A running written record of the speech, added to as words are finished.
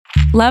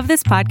Love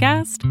this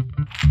podcast?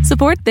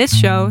 Support this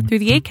show through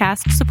the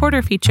Acast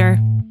supporter feature.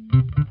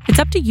 It's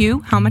up to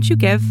you how much you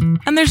give,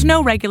 and there's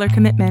no regular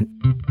commitment.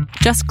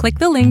 Just click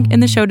the link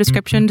in the show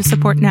description to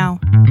support now.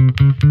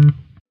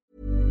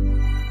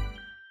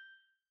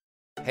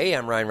 Hey,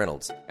 I'm Ryan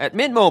Reynolds. At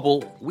Mint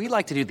Mobile, we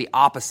like to do the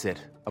opposite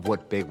of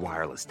what Big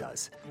Wireless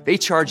does. They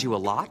charge you a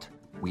lot,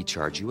 we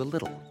charge you a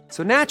little.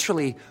 So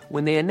naturally,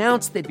 when they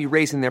announced they'd be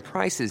raising their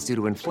prices due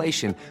to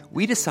inflation,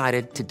 we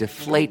decided to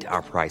deflate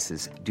our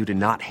prices due to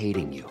not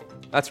hating you.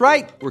 That's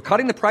right. We're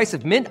cutting the price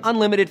of Mint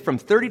Unlimited from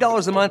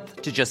 $30 a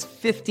month to just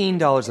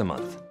 $15 a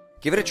month.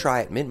 Give it a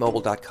try at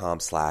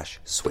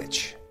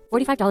mintmobile.com/switch.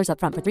 $45 up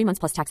front for 3 months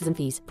plus taxes and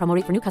fees. Promo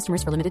rate for new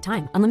customers for limited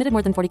time. Unlimited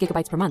more than 40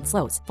 gigabytes per month.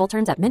 Slows full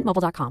terms at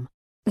mintmobile.com.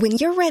 When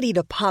you're ready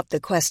to pop the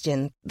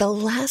question, the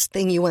last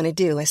thing you want to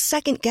do is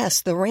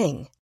second-guess the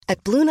ring.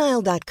 At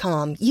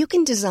BlueNile.com, you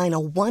can design a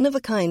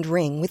one-of-a-kind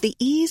ring with the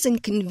ease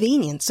and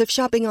convenience of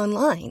shopping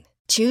online.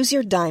 Choose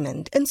your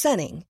diamond and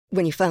setting.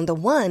 When you find the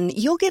one,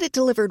 you'll get it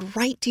delivered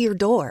right to your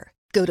door.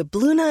 Go to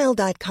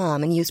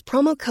BlueNile.com and use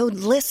promo code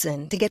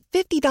LISTEN to get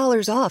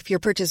 $50 off your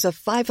purchase of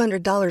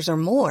 $500 or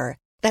more.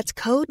 That's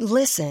code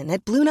LISTEN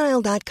at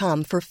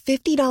BlueNile.com for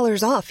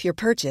 $50 off your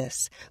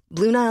purchase.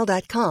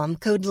 BlueNile.com,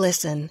 code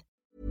LISTEN.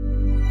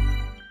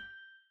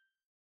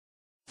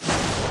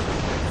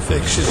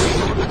 Fiction,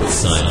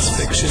 science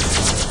fiction,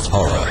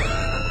 horror,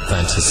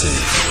 fantasy,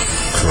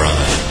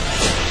 crime,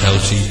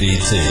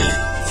 LGBT,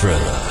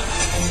 thriller.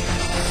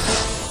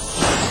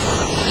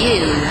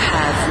 You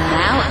have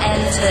now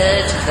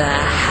entered the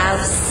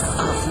House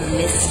of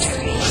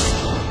Mystery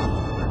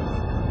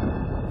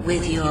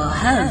with your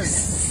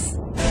hosts,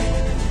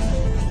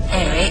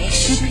 Eric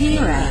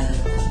Shapiro,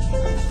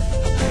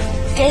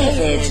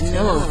 David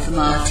North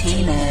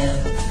Martino,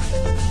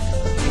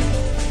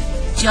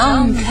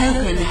 John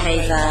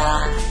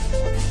Copenhaver,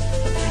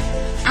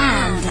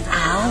 and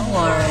Al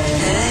Warren.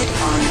 Heard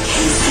on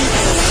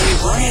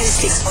KCAA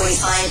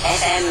 106.5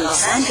 FM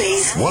Los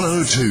Angeles,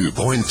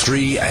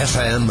 102.3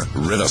 FM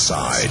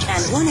Riverside,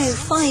 and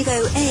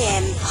 105.0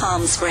 AM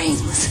Palm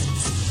Springs.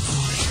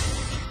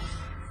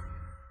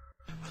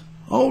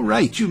 All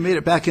right, you made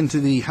it back into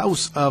the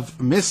House of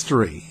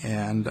Mystery,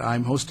 and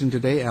I'm hosting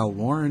today Al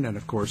Warren, and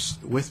of course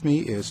with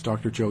me is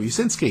Dr. Joe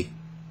Usinski.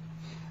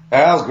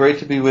 Al, great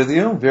to be with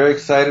you. Very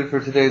excited for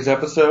today's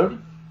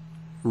episode.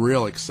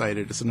 Real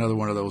excited. It's another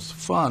one of those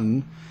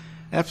fun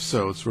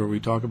episodes where we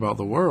talk about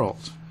the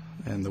world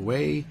and the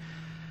way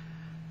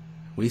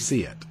we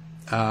see it.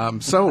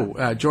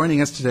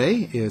 Joining us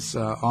today is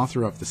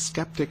author of The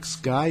Skeptic's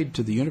Guide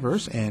to the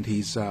Universe, and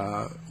he's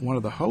one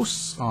of the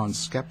hosts on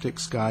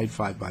Skeptic's Guide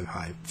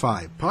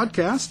 5x5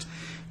 podcast.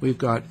 We've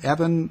got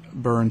Evan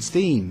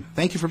Bernstein.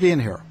 Thank you for being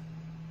here.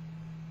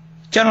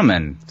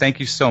 Gentlemen, thank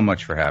you so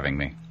much for having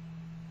me.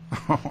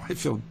 Oh, I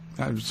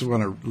just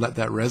want to let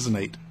that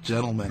resonate,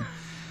 gentlemen.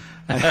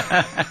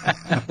 I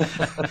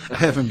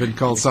haven't been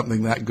called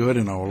something that good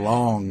in a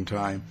long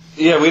time.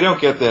 Yeah, we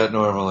don't get that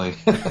normally.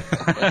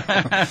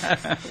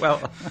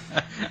 Well,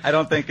 I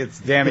don't think it's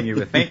damning you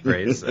with faint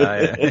praise.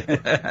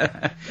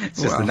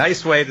 It's just a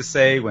nice way to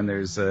say when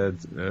there's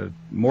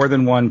more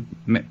than one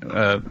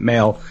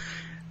male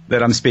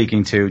that I'm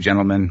speaking to,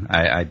 gentlemen.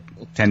 I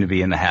tend to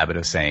be in the habit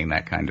of saying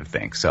that kind of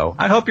thing. So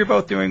I hope you're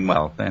both doing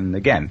well. And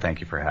again,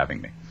 thank you for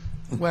having me.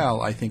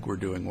 Well, I think we're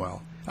doing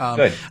well.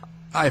 Good.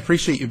 I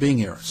appreciate you being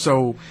here.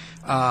 So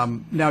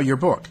now your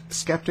book,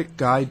 Skeptic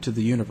Guide to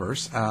the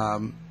Universe,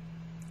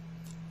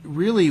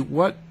 really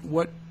what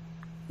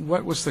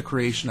was the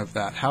creation of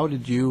that? How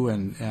did you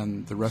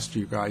and the rest of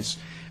you guys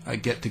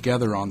get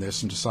together on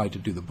this and decide to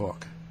do the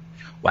book?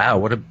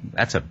 Wow,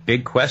 that's a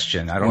big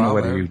question. I don't know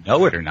whether you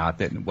know it or not,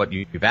 that what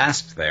you've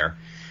asked there.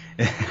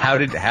 How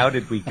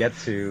did we get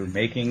to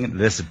making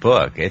this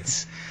book?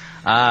 It's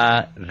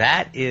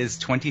that is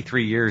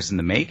 23 years in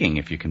the making,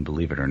 if you can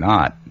believe it or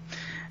not.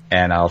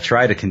 And I'll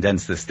try to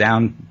condense this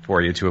down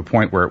for you to a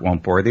point where it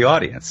won't bore the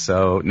audience.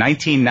 So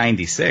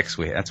 1996,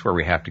 that's where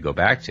we have to go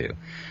back to,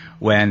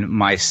 when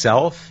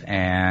myself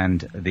and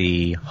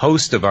the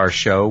host of our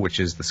show, which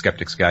is the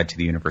Skeptic's Guide to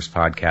the Universe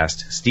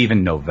podcast,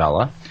 Stephen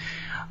Novella,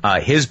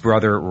 his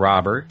brother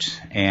Robert,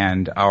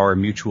 and our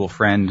mutual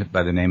friend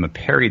by the name of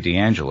Perry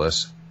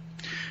DeAngelis,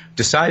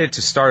 decided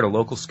to start a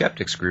local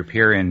skeptics group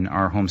here in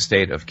our home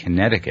state of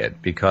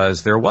Connecticut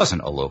because there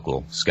wasn't a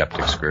local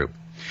skeptics group.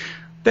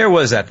 There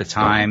was at the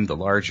time the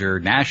larger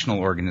national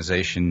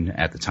organization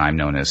at the time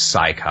known as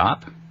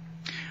PSYCOP,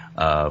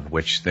 of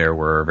which there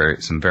were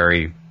some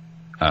very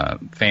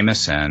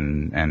famous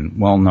and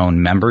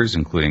well-known members,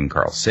 including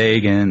Carl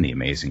Sagan, the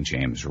amazing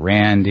James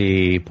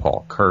Randi,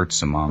 Paul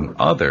Kurtz, among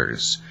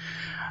others.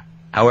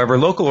 However,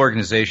 local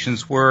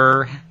organizations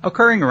were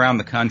occurring around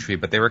the country,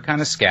 but they were kind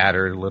of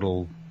scattered,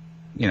 little,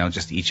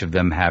 just each of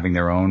them having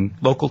their own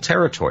local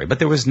territory. But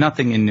there was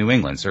nothing in New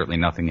England, certainly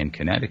nothing in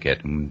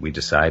Connecticut. And we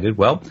decided,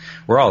 well,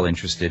 we're all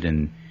interested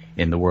in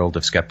the world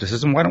of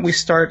skepticism. Why don't we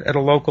start at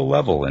a local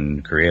level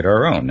and create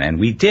our own? And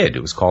we did.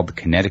 It was called the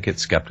Connecticut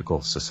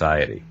Skeptical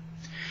Society.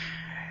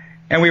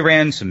 And we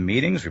ran some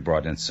meetings. We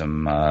brought in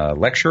some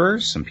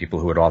lecturers, some people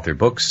who had authored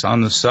books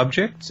on the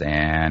subject,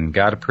 and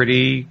got a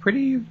pretty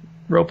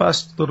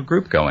robust little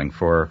group going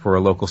for a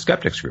local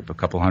skeptics group, a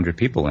couple hundred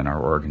people in our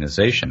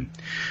organization.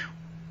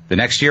 The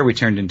next year, we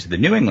turned into the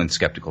New England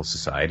Skeptical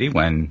Society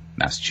when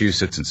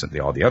Massachusetts and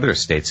all the other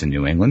states in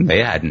New England,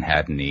 they hadn't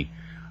had any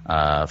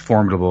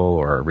formidable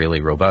or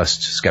really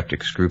robust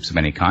skeptics groups of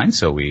any kind.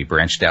 So we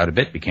branched out a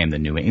bit, became the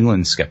New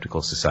England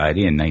Skeptical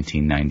Society in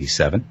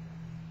 1997.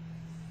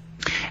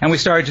 And we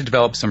started to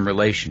develop some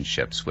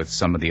relationships with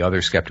some of the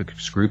other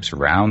skeptics groups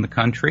around the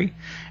country,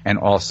 and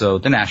also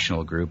the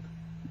national group,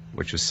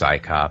 which was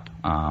SciCop.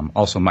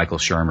 Also, Michael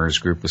Shermer's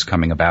group was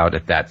coming about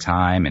at that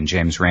time, and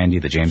James Randi,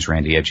 the James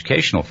Randi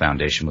Educational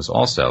Foundation, was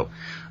also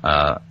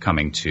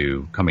coming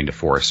to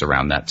force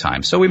around that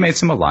time. So we made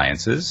some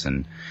alliances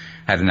and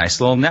had a nice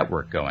little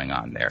network going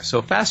on there.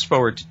 So fast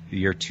forward to the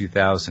year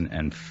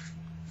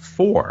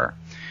 2004,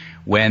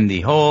 when the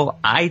whole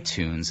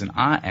iTunes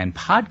and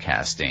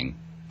podcasting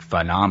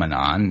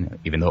phenomenon,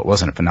 even though it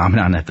wasn't a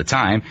phenomenon at the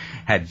time,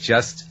 had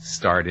just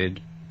started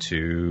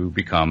to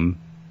become,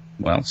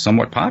 well,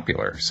 somewhat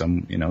popular.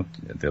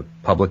 The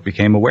public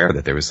became aware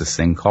that there was this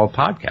thing called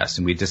podcast,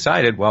 and we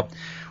decided, well,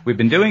 we've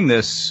been doing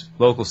this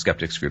local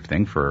skeptics group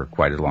thing for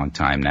quite a long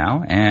time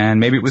now,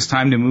 and maybe it was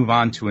time to move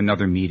on to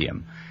another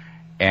medium.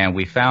 And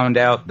we found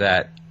out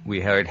that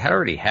we had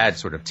already had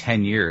sort of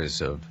 8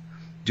 years,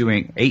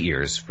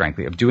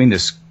 frankly, of doing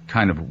this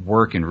kind of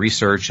work and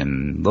research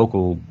and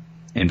local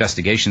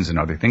investigations and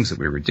other things that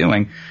we were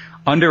doing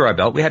under our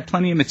belt. We had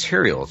plenty of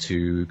material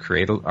to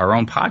create our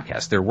own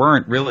podcast. There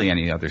weren't really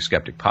any other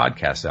skeptic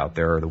podcasts out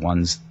there, or the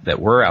ones that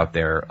were out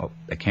there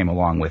that came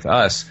along with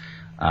us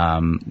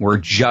were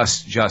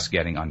just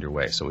getting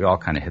underway. So we all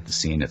kind of hit the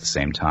scene at the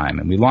same time.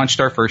 And we launched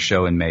our first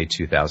show in May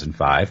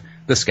 2005,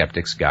 The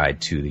Skeptic's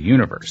Guide to the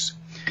Universe.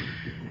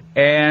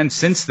 And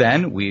since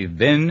then, we've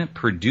been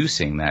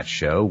producing that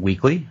show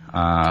weekly.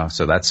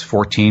 So that's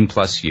 14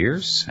 plus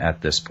years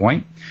at this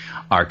point.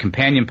 Our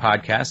companion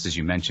podcast, as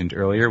you mentioned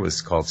earlier,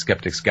 was called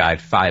Skeptic's Guide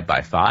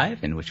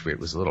 5x5, in which it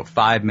was a little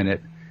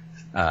 5-minute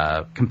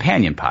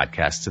companion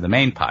podcast to the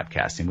main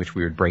podcast, in which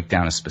we would break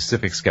down a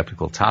specific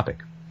skeptical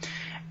topic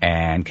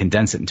and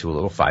condense it into a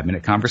little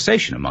 5-minute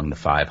conversation among the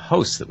 5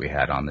 hosts that we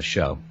had on the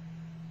show.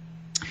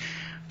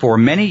 For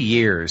many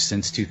years,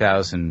 since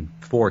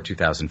 2004,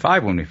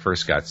 2005, when we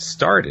first got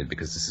started,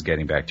 because this is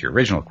getting back to your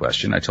original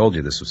question, I told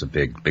you this was a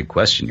big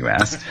question you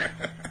asked.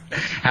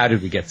 How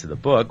did we get to the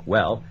book?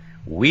 Well,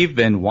 we've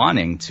been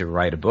wanting to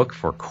write a book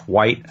for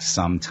quite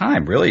some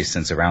time, really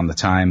since around the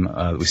time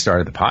we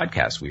started the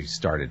podcast. We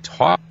started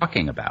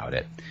talking about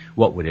it.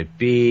 What would it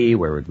be?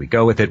 Where would we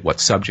go with it? What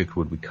subject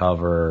would we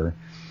cover?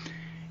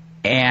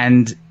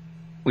 And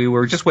we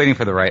were just waiting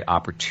for the right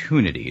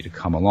opportunity to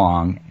come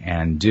along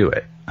and do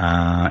it.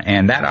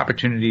 And that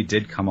opportunity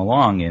did come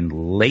along in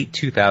late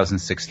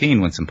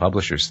 2016 when some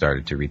publishers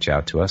started to reach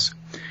out to us.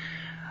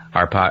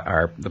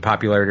 The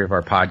popularity of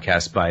our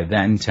podcast by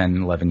then,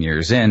 10, 11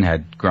 years in,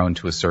 had grown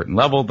to a certain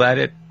level that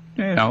it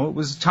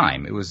was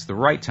time. It was the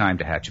right time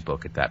to hatch a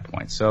book at that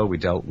point. So we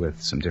dealt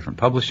with some different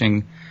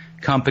publishing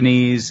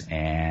companies,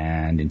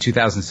 and in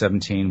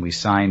 2017 we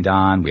signed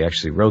on. We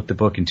actually wrote the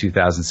book in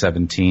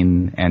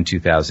 2017 and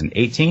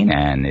 2018,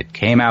 and it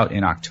came out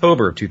in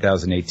October of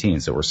 2018.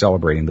 So we're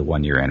celebrating the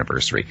 1-year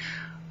anniversary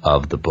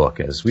of the book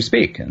as we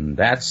speak, and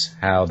that's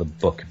how the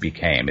book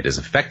became. It is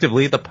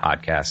effectively the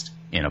podcast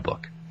in a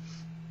book.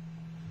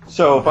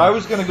 So if I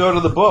was going to go to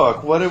the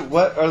book, what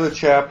are the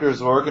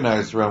chapters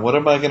organized around? What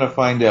am I going to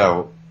find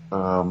out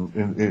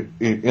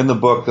in the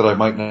book that I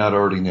might not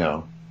already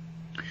know?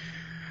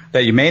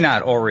 That you may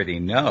not already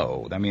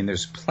know. I mean,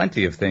 there's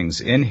plenty of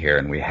things in here,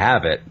 and we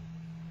have it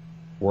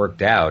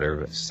worked out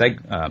or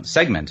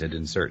segmented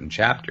in certain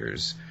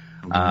chapters,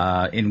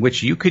 in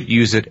which you could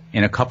use it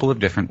in a couple of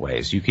different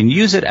ways. You can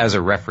use it as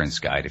a reference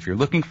guide. If you're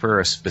looking for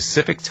a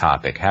specific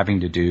topic having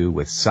to do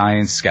with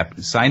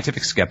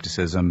scientific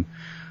skepticism,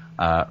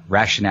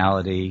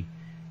 rationality,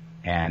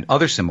 and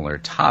other similar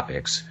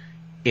topics,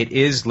 it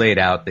is laid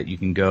out that you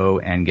can go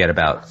and get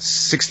about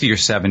 60 or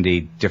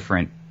 70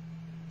 different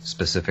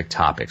specific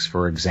topics.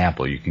 For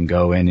example, you can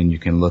go in and you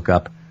can look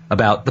up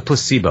about the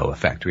placebo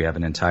effect. We have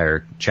an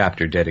entire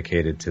chapter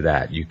dedicated to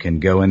that. You can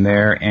go in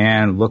there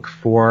and look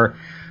for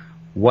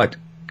what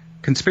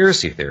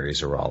conspiracy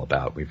theories are all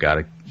about. We've got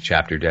a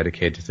chapter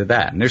dedicated to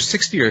that. And there's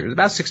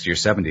about 60 or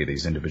 70 of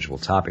these individual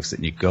topics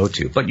that you go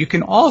to. But you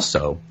can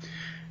also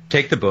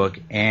take the book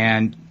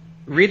and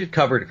read it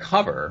cover to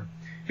cover,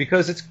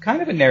 because it's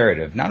kind of a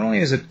narrative. Not only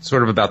is it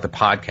sort of about the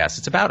podcast,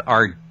 it's about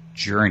our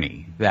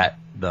journey that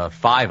the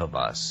 5 of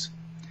us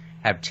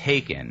have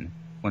taken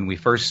when we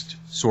first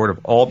sort of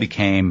all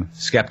became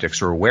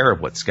skeptics or aware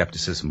of what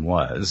skepticism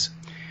was,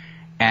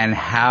 and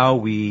how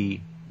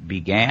we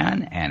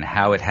began and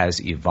how it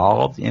has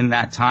evolved in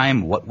that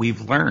time, what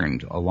we've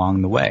learned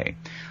along the way.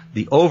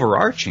 The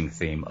overarching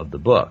theme of the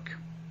book,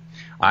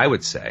 I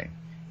would say,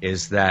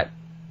 is that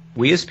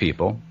we as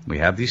people, we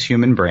have these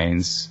human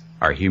brains,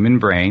 Our human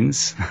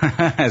brains,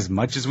 as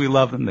much as we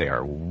love them, they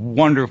are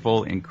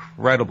wonderful,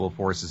 incredible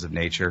forces of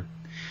nature.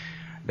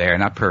 They are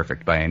not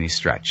perfect by any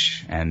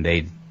stretch, and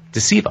they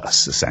deceive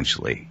us,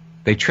 essentially.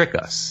 They trick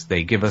us.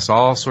 They give us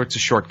all sorts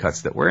of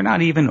shortcuts that we're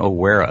not even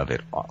aware of. A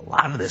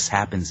lot of this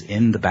happens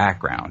in the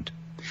background.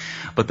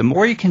 But the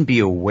more you can be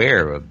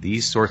aware of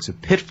these sorts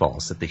of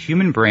pitfalls that the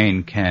human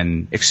brain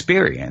can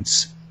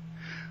experience,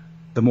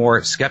 the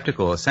more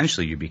skeptical,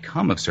 essentially, you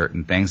become of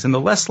certain things, and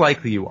the less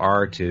likely you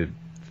are to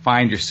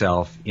find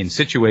yourself in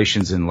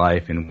situations in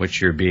life in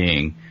which you're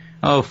being,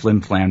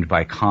 flim-flammed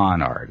by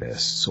con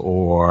artists,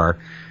 or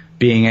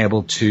being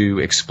able to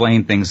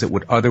explain things that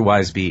would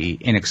otherwise be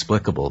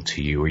inexplicable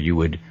to you, or you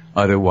would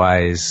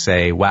otherwise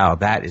say, wow,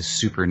 that is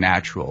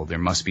supernatural. There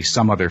must be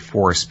some other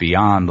force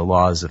beyond the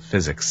laws of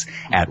physics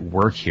at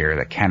work here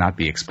that cannot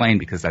be explained,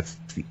 because that's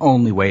the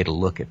only way to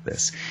look at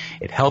this.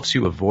 It helps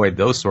you avoid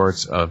those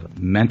sorts of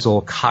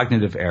mental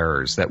cognitive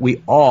errors that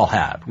we all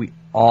have. We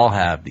all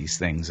have these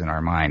things in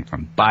our mind,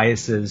 from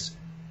biases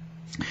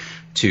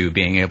to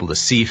being able to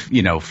see,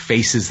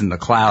 faces in the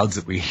clouds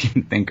that we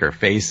think are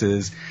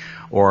faces,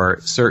 or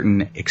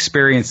certain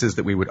experiences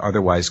that we would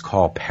otherwise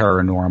call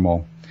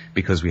paranormal,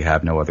 because we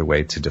have no other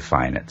way to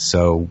define it.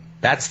 So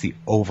that's the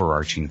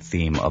overarching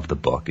theme of the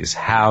book, is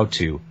how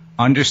to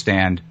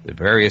understand the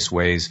various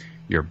ways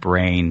your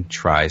brain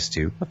tries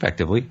to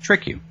effectively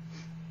trick you.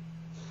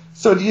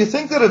 So do you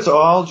think that it's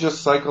all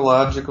just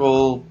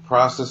psychological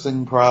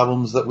processing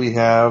problems that we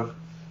have?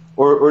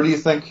 Or do you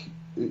think,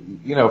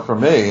 for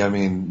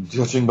me,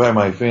 judging by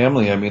my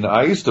family,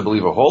 I used to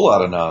believe a whole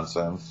lot of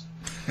nonsense,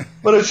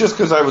 but it's just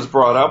because I was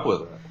brought up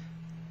with it.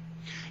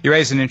 You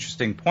raise an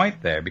interesting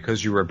point there,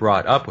 because you were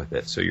brought up with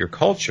it. So your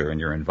culture and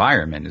your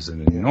environment is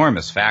an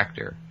enormous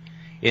factor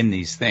in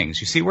these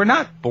things. You see, we're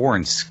not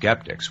born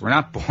skeptics. We're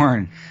not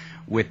born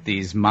with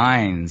these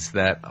minds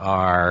that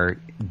are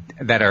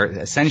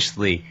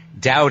essentially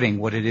doubting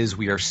what it is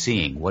we are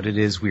seeing, what it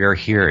is we are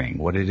hearing,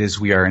 what it is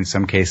we are, in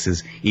some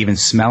cases, even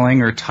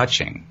smelling or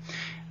touching.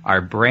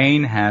 Our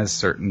brain has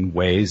certain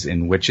ways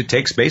in which it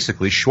takes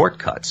basically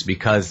shortcuts,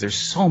 because there's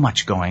so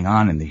much going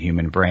on in the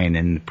human brain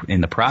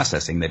in the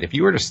processing that if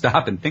you were to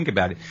stop and think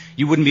about it,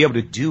 you wouldn't be able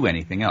to do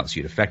anything else.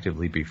 You'd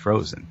effectively be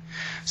frozen.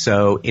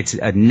 So it's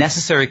a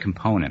necessary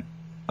component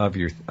of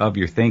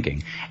your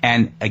thinking.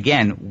 And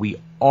again, we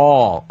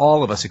all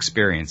of us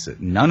experience it.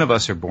 None of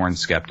us are born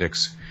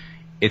skeptics.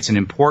 It's an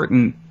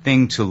important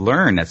thing to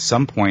learn at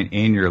some point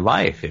in your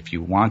life if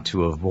you want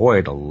to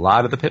avoid a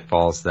lot of the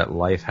pitfalls that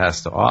life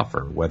has to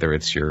offer, whether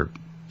it's you're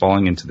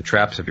falling into the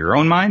traps of your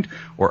own mind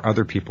or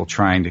other people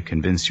trying to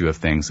convince you of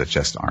things that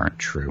just aren't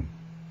true.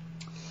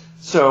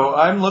 So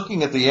I'm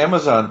looking at the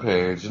Amazon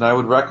page, and I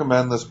would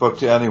recommend this book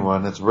to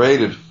anyone. It's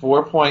rated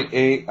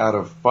 4.8 out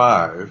of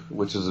 5,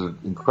 which is an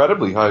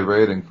incredibly high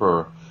rating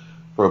for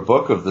a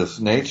book of this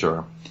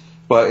nature.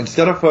 But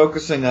instead of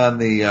focusing on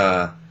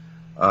the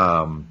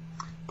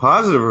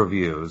positive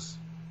reviews,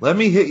 let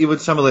me hit you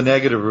with some of the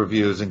negative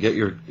reviews and get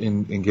your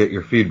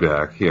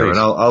feedback here. Please. And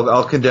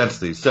I'll condense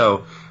these.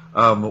 So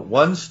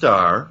 1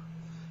 star,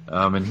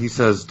 and he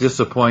says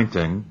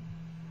disappointing.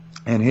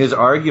 And his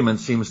argument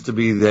seems to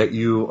be that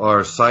you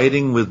are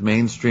siding with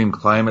mainstream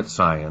climate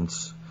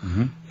science,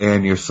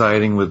 and you're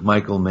siding with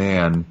Michael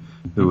Mann,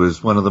 who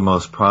is one of the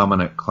most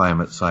prominent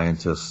climate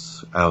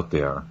scientists out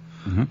there.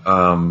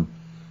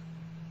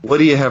 What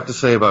do you have to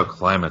say about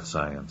climate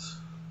science?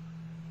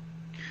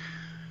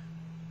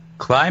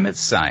 Climate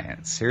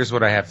science. Here's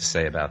what I have to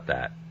say about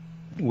that.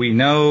 We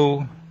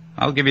know,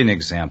 I'll give you an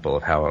example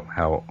of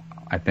how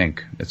I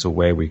think it's a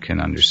way we can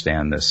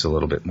understand this a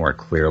little bit more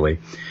clearly.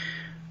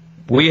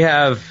 We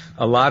have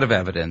a lot of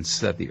evidence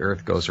that the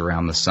Earth goes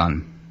around the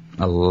sun.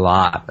 A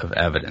lot of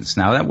evidence.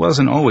 Now, that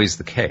wasn't always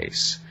the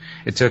case.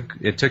 It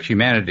took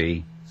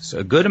humanity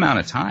a good amount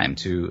of time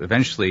to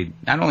eventually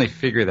not only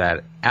figure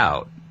that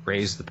out,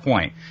 raise the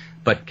point,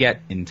 but get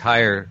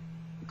entire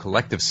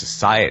collective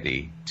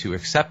society to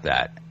accept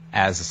that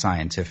as a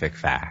scientific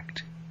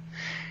fact.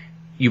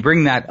 You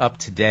bring that up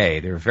today,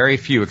 there are very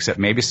few, except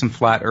maybe some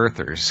flat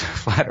earthers,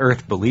 flat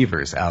earth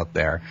believers out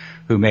there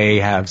who may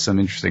have some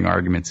interesting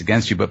arguments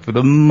against you, but for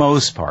the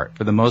most part,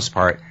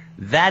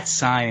 that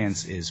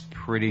science is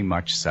pretty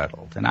much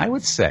settled. And I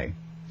would say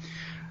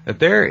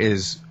that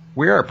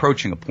we are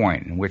approaching a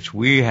point in which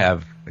we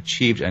have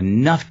achieved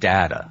enough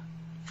data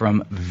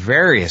from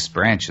various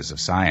branches of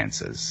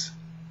sciences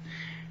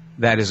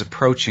that is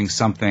approaching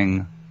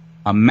something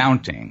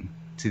amounting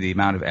to the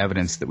amount of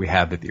evidence that we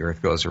have that the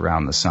Earth goes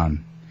around the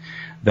sun,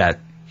 that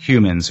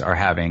humans are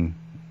having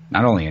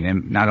not only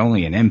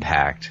an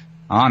impact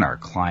on our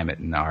climate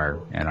and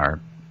our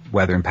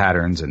weather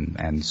patterns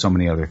and so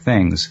many other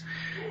things,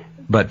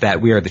 but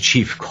that we are the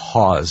chief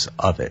cause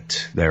of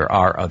it. There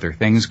are other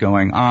things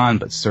going on,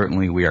 but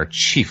certainly we are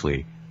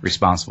chiefly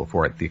responsible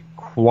for it. The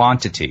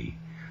quantity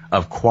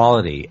of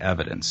quality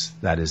evidence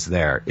that is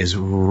there is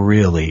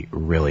really,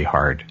 really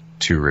hard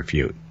to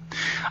refute.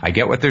 I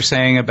get what they're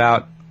saying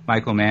about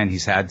Michael Mann.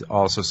 He's had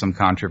also some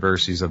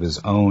controversies of his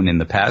own in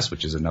the past,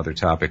 which is another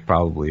topic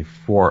probably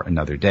for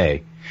another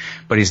day.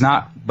 But he's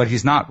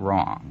not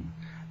wrong.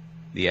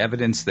 The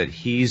evidence that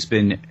he's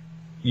been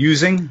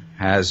using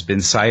has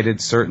been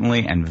cited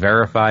certainly and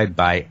verified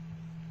by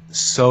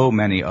so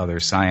many other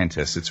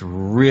scientists. It's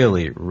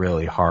really,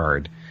 really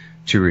hard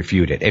to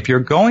refute it. If you're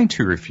going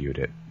to refute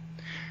it,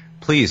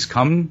 please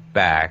come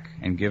back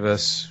and give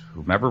us,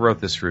 whomever wrote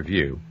this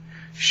review,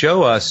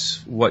 show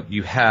us what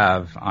you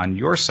have on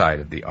your side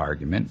of the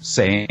argument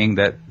saying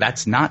that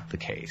that's not the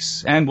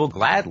case. And we'll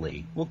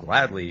gladly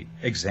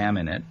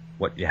examine it,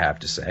 what you have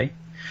to say,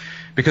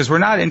 because we're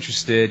not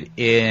interested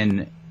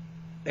in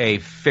a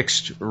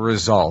fixed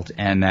result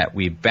and that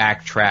we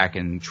backtrack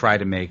and try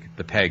to make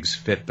the pegs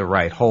fit the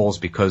right holes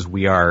because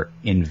we are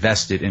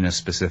invested in a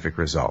specific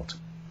result.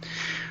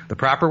 The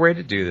proper way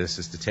to do this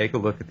is to take a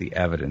look at the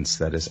evidence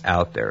that is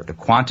out there, the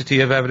quantity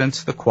of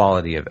evidence, the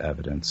quality of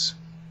evidence,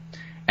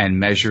 and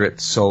measure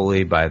it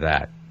solely by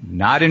that.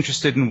 Not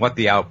interested in what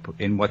the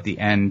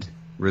end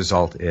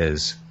result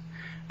is,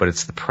 but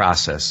it's the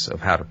process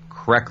of how to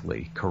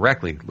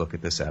correctly look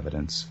at this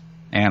evidence,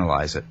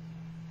 analyze it,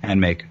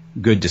 and make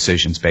good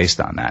decisions based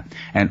on that.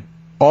 And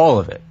all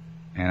of it,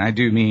 and I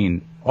do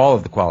mean all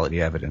of the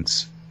quality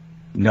evidence,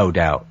 no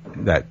doubt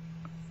that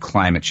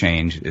climate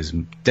change is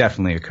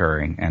definitely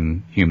occurring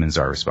and humans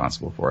are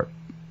responsible for it.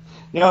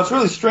 You know, it's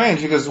really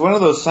strange because one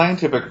of those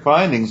scientific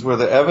findings where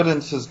the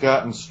evidence has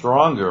gotten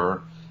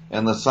stronger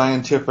and the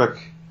scientific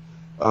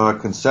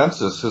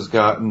consensus has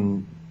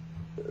gotten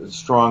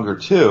stronger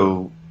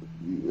too,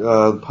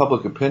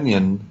 public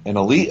opinion and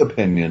elite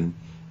opinion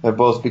have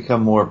both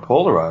become more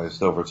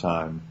polarized over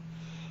time.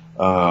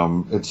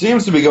 It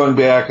seems to be going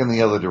back in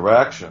the other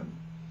direction.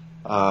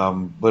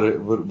 But it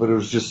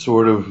was just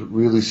sort of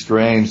really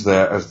strange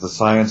that as the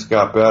science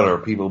got better,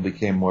 people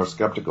became more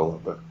skeptical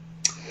of it.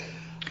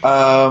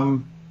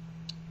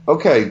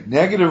 Okay,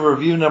 negative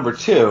review number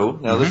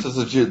 2. Now this is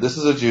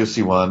a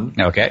juicy one.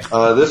 Okay.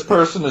 This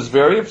person is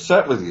very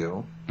upset with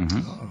you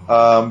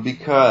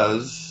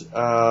because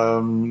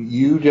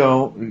you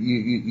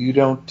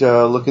don't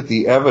look at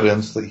the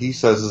evidence that he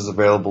says is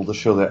available to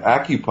show that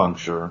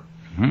acupuncture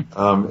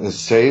is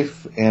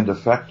safe and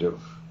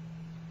effective.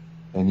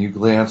 And you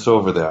glance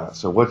over that.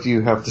 So what do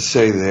you have to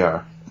say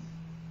there?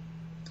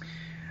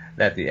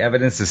 That the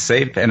evidence is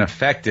safe and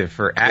effective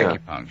for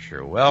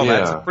acupuncture. Well,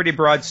 that's a pretty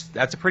broad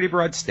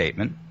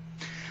statement.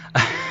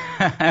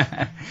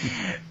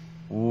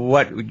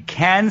 What we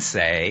can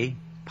say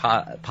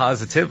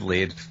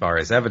positively, as far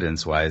as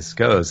evidence-wise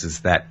goes, is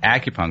that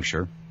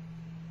acupuncture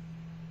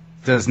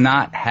does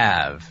not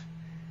have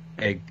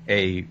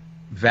a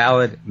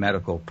valid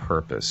medical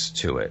purpose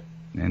to it,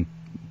 and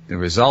the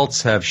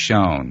results have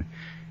shown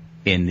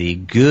in the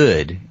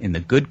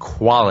good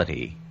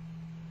quality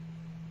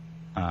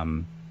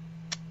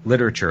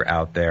literature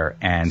out there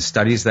and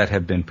studies that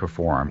have been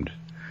performed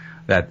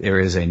that there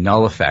is a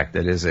null effect,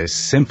 that is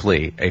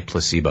simply a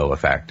placebo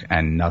effect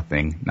and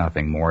nothing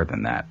more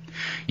than that.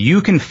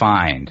 You can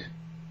find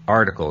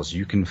articles,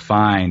 you can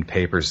find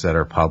papers that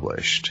are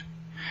published,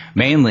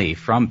 mainly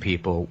from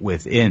people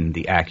within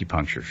the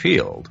acupuncture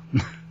field,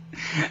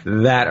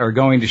 that are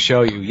going to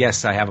show you,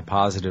 yes, I have a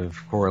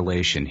positive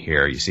correlation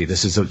here. You see,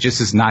 this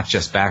is not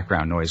just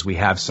background noise. We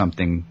have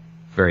something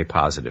very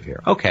positive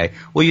here. Okay,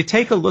 well, you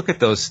take a look at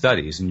those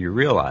studies and you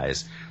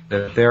realize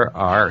that there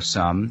are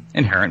some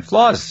inherent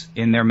flaws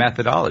in their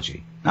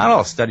methodology. Not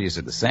all studies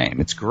are the same.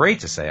 It's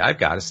great to say, I've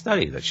got a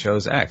study that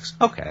shows X.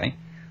 Okay,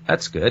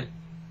 that's good.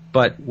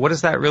 But what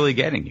is that really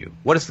getting you?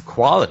 What is the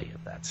quality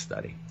of that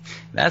study?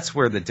 That's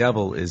where the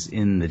devil is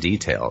in the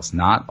details.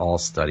 Not all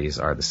studies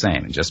are the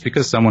same. And just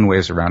because someone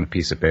waves around a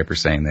piece of paper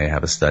saying they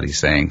have a study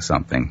saying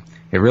something,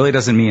 it really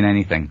doesn't mean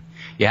anything.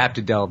 You have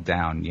to delve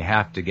down. You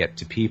have to get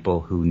to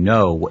people who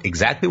know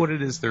exactly what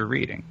it is they're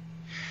reading.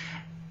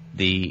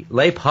 The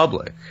lay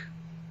public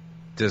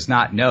does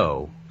not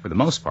know, for the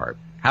most part,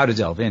 how to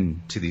delve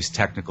into these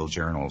technical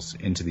journals,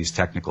 into these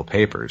technical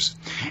papers,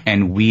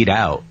 and weed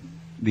out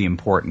the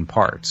important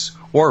parts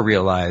or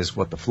realize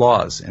what the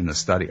flaws in the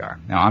study are.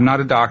 Now, I'm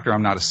not a doctor.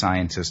 I'm not a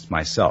scientist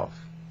myself.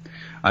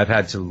 I've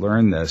had to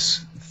learn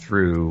this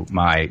through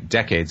my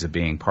decades of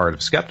being part of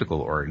a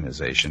skeptical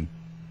organization,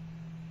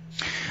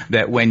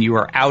 that when you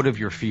are out of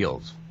your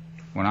field,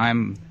 when I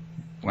am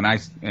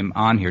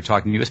on here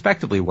talking to you,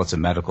 effectively what's a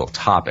medical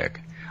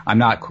topic, I'm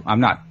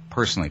not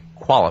personally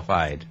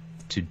qualified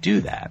to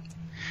do that.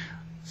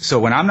 So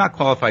when I'm not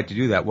qualified to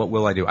do that, what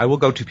will I do? I will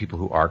go to people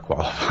who are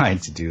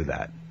qualified to do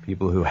that,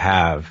 people who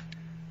have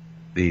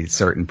the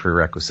certain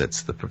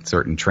prerequisites, the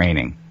certain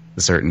training,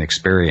 the certain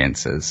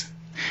experiences.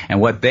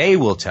 And what they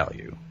will tell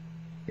you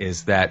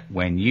is that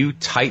when you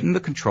tighten the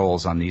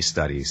controls on these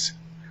studies,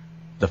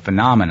 the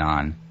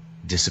phenomenon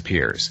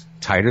disappears.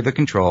 Tighter the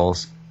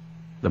controls,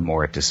 the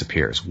more it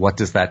disappears. What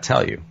does that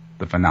tell you?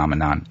 The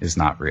phenomenon is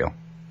not real.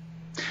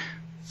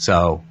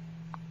 So,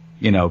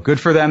 good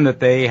for them that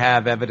they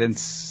have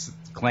evidence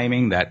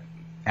claiming that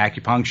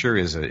acupuncture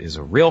is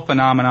a real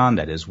phenomenon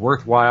that is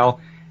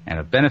worthwhile and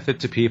of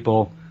benefit to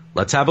people.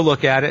 Let's have a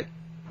look at it.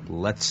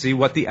 let's see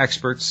what the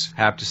experts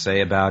have to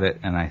say about it.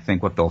 And I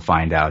think what they'll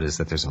find out is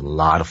that there's a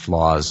lot of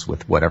flaws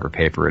with whatever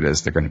paper it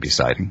is they're going to be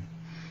citing.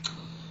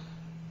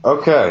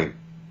 Okay,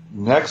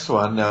 next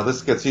one. Now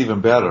this gets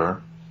even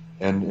better.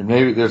 And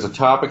maybe there's a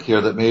topic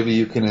here that maybe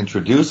you can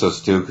introduce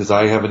us to, because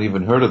I haven't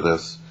even heard of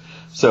this.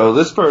 So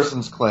this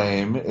person's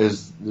claim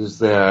is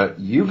that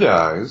you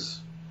guys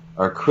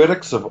are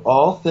critics of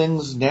all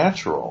things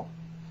natural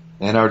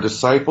and are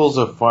disciples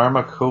of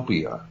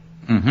pharmacopoeia.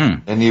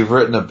 Mm-hmm. And you've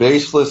written a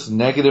baseless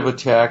negative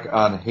attack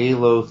on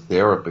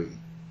halotherapy.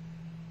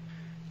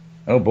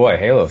 Oh boy,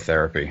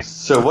 halotherapy.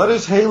 So what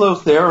is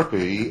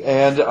halotherapy,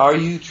 and are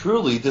you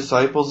truly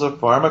disciples of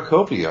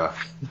pharmacopoeia?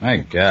 My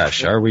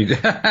gosh, are we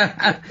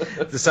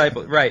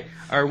disciples? Right?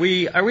 Are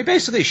we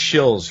basically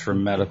shills for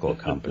medical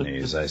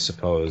companies? I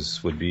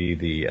suppose would be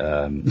the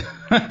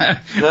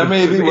that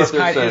may be what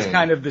they're saying. Is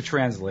kind of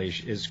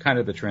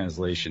the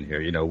translation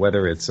here. You know,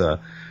 whether it's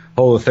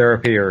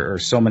holotherapy or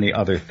so many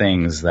other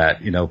things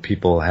that, you know,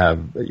 people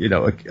have, you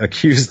know,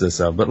 accused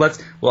us of.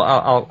 But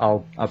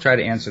I'll try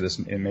to answer this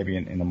maybe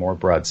in a more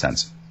broad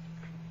sense.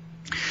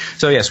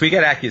 So yes, we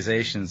get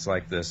accusations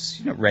like this,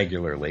 you know,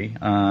 regularly,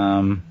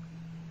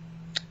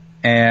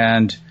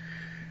 and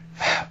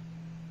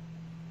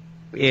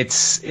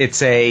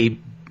it's a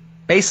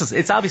baseless.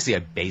 It's obviously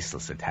a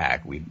baseless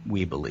attack.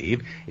 We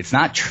believe it's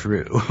not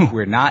true.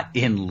 We're not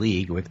in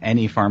league with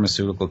any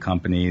pharmaceutical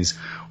companies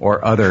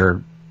or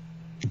other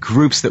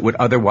groups that would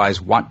otherwise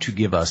want to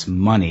give us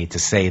money to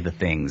say the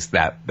things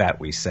that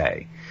we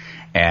say.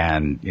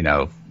 And, you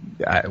know,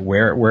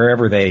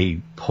 wherever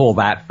they pull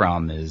that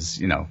from is,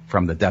 you know,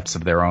 from the depths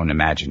of their own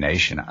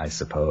imagination, I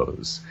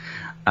suppose.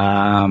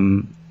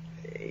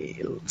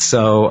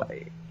 So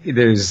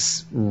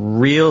there's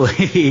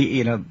really,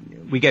 you know,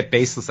 we get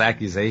baseless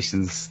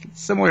accusations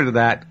similar to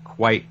that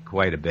quite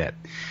a bit.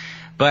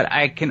 But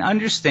I can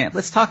understand.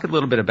 Let's talk a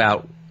little bit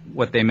about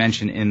what they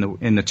mention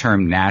in the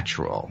term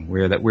natural,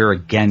 that we're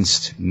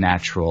against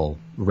natural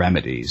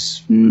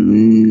remedies.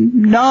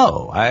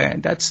 No,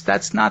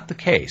 that's not the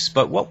case.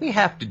 But what we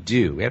have to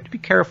do, we have to be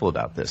careful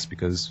about this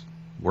because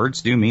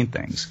words do mean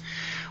things.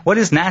 What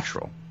is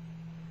natural?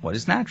 What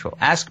is natural?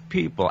 Ask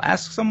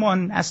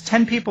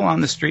 10 people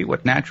on the street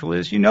what natural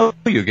is. You know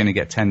you're going to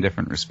get 10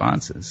 different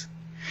responses.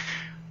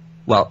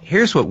 Well,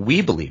 here's what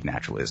we believe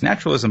natural is.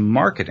 Natural is a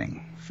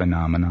marketing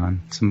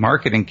phenomenon. It's a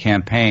marketing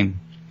campaign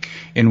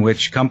in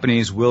which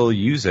companies will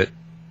use it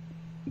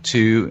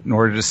in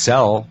order to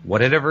sell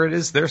whatever it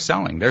is they're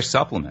selling, their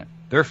supplement,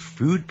 their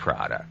food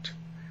product,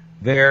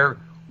 their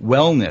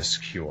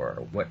wellness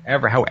cure,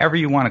 however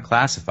you want to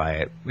classify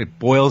it. It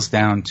boils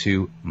down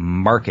to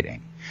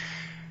marketing.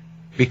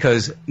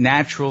 Because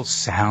natural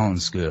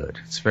sounds good.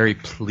 It's very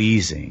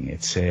pleasing.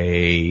 It's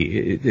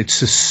a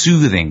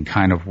soothing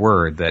kind of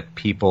word that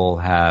people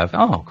have.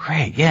 Oh,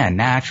 great. Yeah,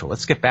 natural.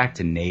 Let's get back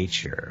to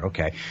nature.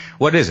 Okay.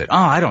 What is it? Oh,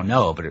 I don't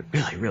know, but it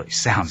really, really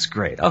sounds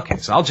great. Okay.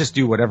 So I'll just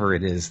do whatever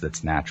it is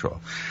that's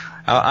natural.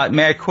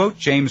 May I quote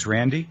James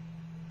Randi?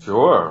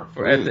 Sure.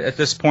 At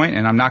this point,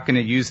 and I'm not going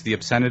to use the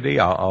obscenity.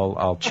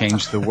 I'll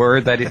change the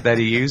word that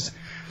he used.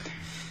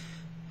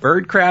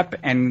 Bird crap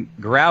and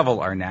gravel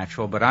are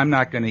natural, but I'm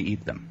not going to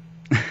eat them.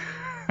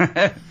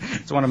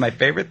 It's one of my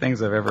favorite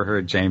things I've ever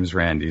heard James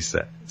Randi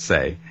say.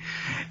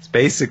 It's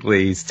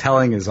basically he's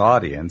telling his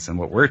audience, and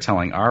what we're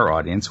telling our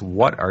audience,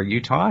 what are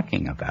you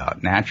talking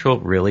about?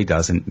 Natural really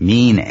doesn't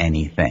mean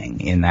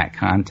anything in that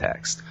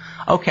context.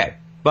 Okay,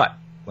 but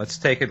let's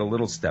take it a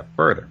little step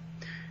further.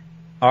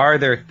 Are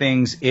there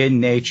things in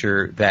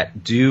nature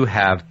that do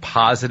have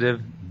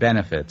positive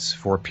benefits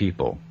for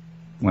people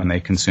when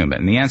they consume it?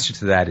 And the answer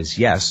to that is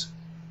yes,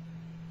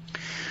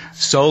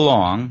 so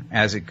long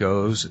as it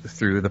goes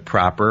through the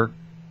proper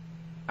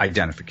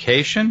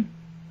identification,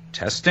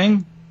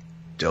 testing,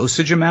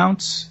 dosage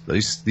amounts.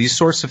 These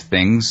sorts of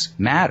things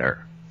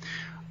matter.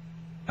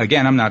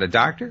 Again, I'm not a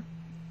doctor.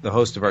 The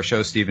host of our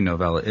show, Steven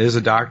Novella, is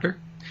a doctor.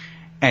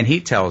 And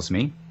he tells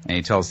me, and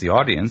he tells the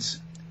audience,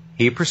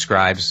 he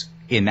prescribes,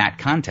 in that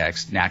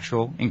context,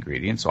 natural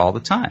ingredients all the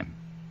time.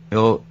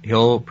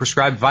 He'll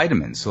prescribe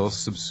vitamins.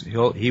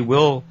 He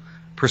will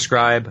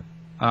prescribe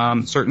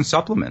certain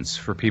supplements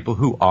for people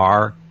who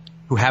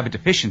have a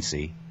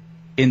deficiency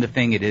in the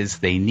thing it is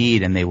they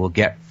need and they will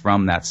get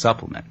from that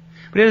supplement.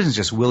 But he doesn't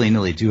just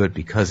willy-nilly do it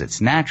because it's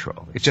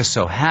natural. It just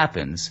so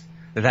happens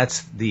that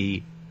that's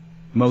the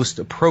most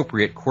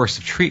appropriate course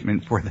of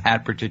treatment for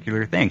that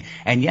particular thing.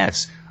 And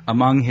yes,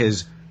 among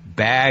his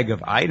bag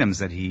of items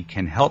that he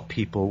can help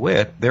people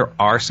with, there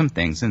are some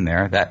things in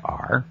there that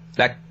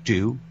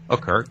do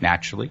occur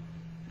naturally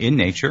in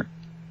nature.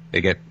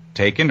 They get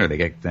taken or they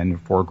get then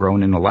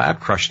foregrown in a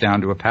lab, crushed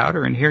down to a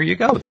powder, and here you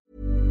go.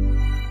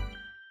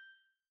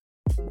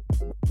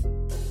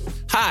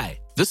 Hi,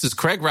 this is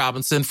Craig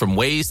Robinson from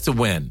Ways to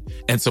Win,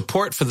 and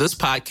support for this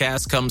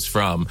podcast comes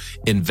from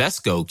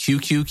Invesco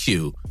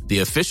QQQ, the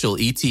official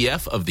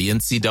ETF of the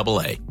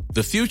NCAA.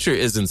 The future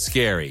isn't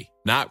scary.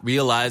 Not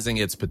realizing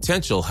its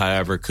potential,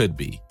 however, could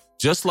be.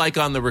 Just like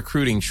on the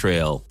recruiting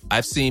trail,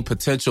 I've seen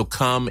potential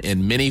come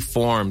in many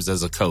forms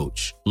as a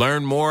coach.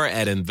 Learn more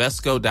at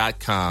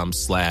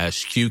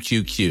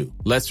Invesco.com/QQQ.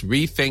 Let's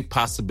rethink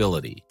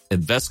possibility.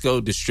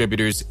 Invesco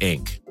Distributors,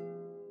 Inc.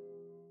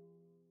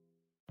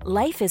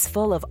 Life is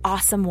full of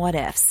awesome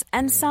what-ifs,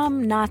 and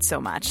some not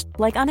so much,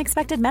 like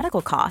unexpected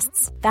medical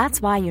costs.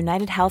 That's why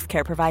United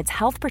Healthcare provides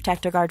Health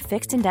Protector Guard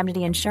fixed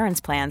indemnity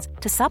insurance plans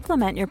to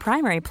supplement your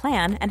primary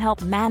plan and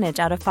help manage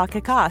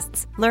out-of-pocket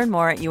costs. Learn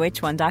more at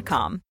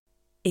UH1.com.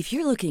 If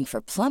you're looking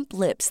for plump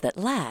lips that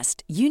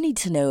last, you need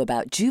to know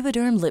about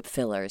Juvederm lip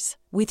fillers.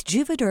 With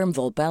Juvederm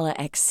Volbella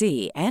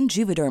XC and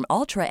Juvederm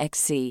Ultra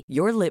XC,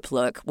 your lip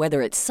look,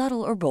 whether it's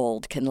subtle or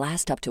bold, can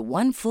last up to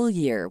 1 full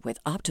year with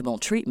optimal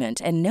treatment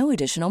and no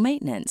additional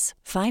maintenance.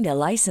 Find a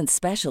licensed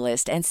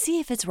specialist and see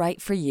if it's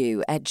right for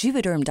you at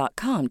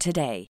Juvederm.com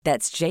today.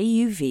 That's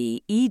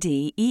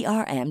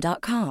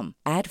JUVEDERM.com.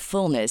 Add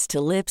fullness to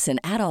lips in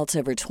adults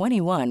over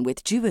 21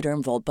 with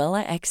Juvederm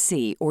Volbella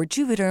XC or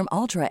Juvederm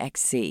Ultra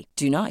XC.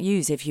 Do not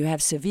use if you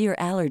have severe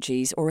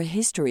allergies or a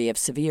history of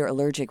severe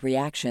allergic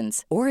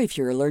reactions, or if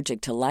you're allergic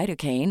to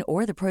lidocaine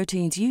or the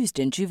proteins used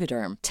in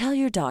Juvederm. Tell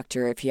your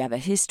doctor if you have a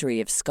history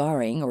of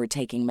scarring or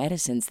taking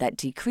medicines that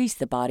decrease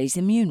the body's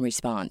immune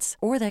response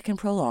or that can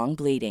prolong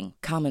bleeding.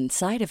 Common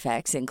side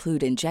effects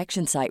include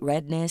injection site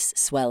redness,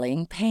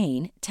 swelling,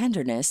 pain,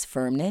 tenderness,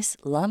 firmness,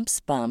 lumps,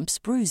 bumps,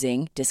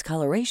 bruising,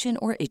 discoloration,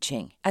 or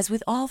itching. As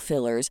with all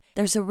fillers,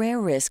 there's a rare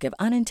risk of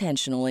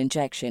unintentional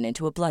injection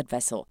into a blood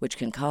vessel, which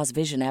can cause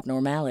vision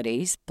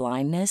abnormalities,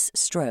 blindness,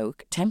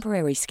 stroke,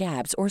 temporary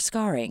scabs, or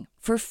scarring.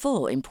 For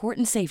full,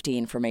 important safety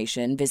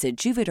information, visit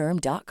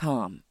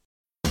Juvederm.com.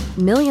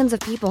 Millions of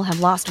people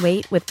have lost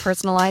weight with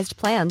personalized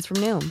plans from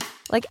Noom.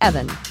 Like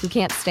Evan, who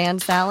can't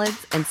stand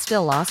salads and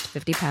still lost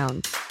 50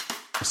 pounds.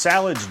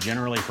 Salads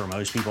generally for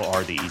most people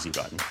are the easy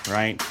button,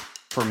 right?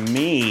 For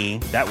me,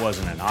 that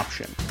wasn't an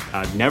option.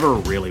 I never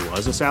really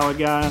was a salad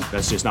guy.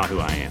 That's just not who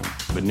I am.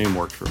 But Noom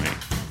worked for me.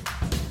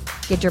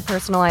 Get your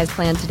personalized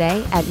plan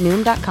today at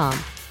Noom.com.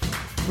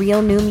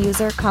 Real Noom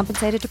user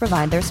compensated to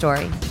provide their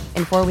story.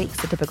 In 4 weeks,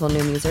 the typical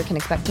Noom user can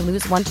expect to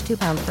lose 1 to 2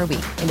 pounds per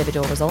week.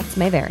 Individual results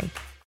may vary.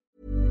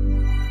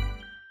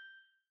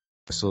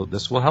 So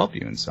this will help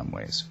you in some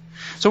ways.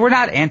 So we're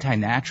not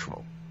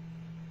anti-natural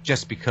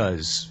just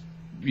because,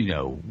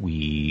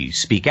 we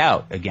speak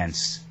out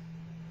against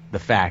the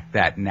fact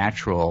that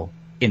natural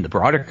in the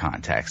broader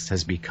context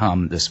has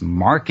become this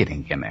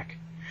marketing gimmick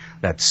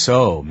that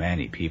so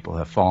many people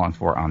have fallen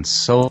for on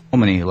so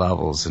many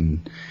levels.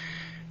 And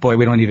boy,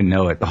 we don't even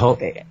know it. The whole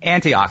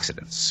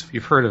antioxidants.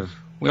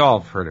 We all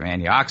have heard of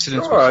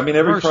antioxidants. Sure. I mean,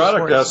 every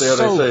product out there,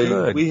 they say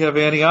good. We have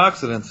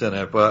antioxidants in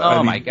it,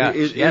 but my gosh,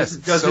 yes.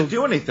 Does it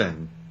do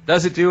anything?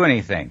 Does it do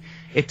anything?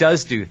 It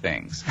does do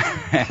things,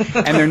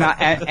 and they're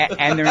not,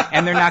 and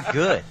they're not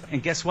good.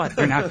 And guess what?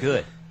 They're not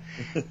good.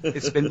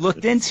 It's been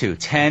looked into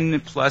 10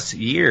 plus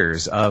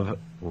years of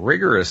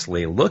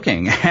rigorously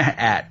looking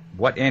at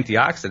what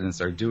antioxidants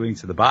are doing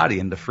to the body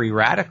and the free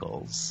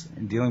radicals,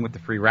 and dealing with the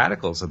free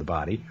radicals of the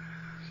body.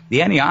 The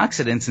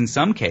antioxidants in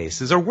some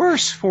cases are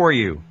worse for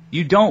you.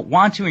 You don't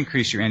want to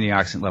increase your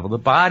antioxidant level. The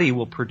body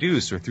will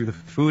produce, or through the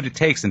food it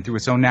takes and through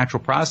its own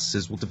natural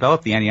processes, will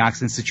develop the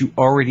antioxidants that you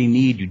already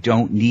need. You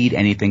don't need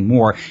anything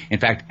more. In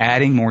fact,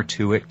 adding more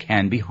to it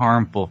can be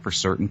harmful for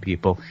certain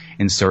people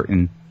in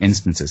certain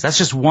instances. That's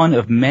just one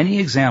of many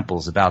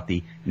examples about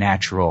the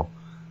natural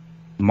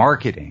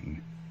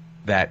marketing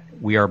that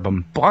we are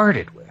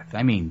bombarded with.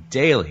 I mean,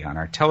 daily on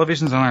our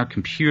televisions, on our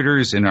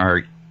computers, in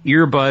our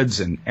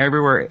earbuds, and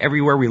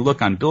everywhere we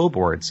look on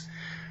billboards.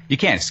 You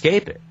can't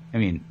escape it. I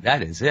mean,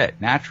 that is it.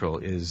 Natural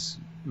is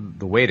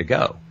the way to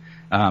go.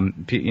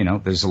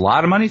 There's a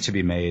lot of money to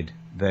be made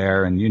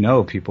there, and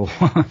people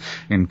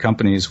and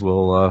companies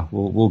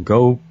will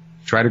go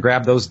try to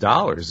grab those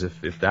dollars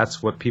if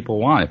that's what people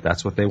want, if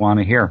that's what they want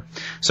to hear.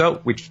 So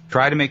we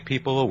try to make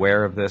people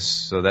aware of this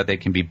so that they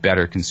can be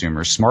better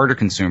consumers, smarter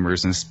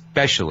consumers, and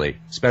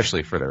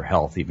especially for their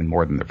health, even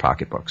more than their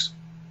pocketbooks.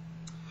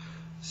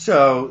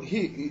 So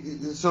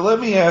let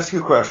me ask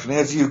you a question.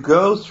 As you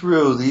go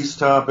through these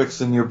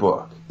topics in your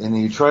book and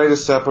you try to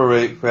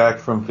separate fact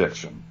from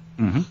fiction,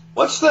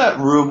 what's that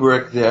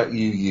rubric that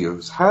you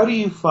use? How do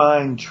you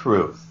find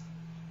truth?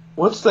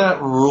 What's that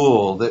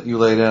rule that you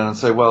lay down and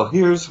say, well,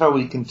 here's how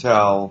we can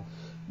tell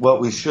what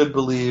we should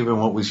believe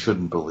and what we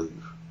shouldn't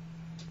believe?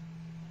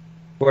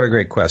 What a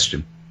great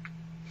question.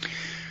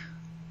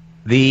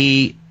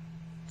 The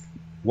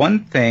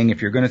one thing,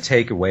 if you're going to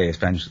take away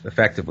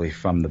effectively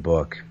from the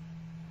book,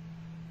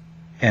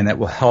 and that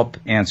will help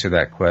answer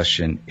that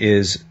question,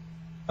 is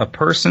a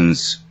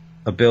person's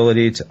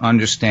ability to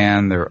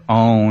understand their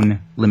own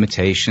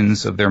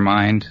limitations of their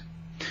mind,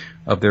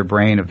 of their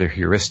brain, of their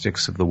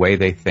heuristics, of the way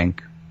they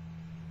think,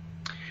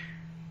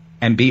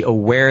 and be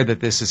aware that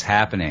this is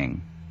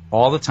happening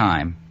all the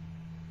time,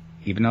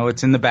 even though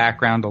it's in the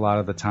background a lot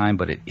of the time,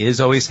 but it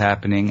is always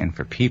happening, and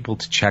for people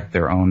to check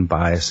their own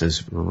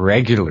biases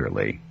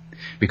regularly,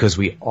 because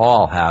we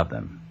all have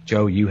them.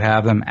 Joe, you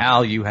have them.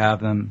 Al, you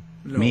have them.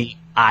 No. Me,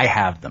 I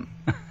have them.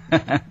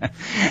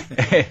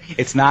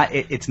 It's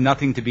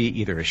nothing to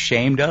be either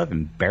ashamed of,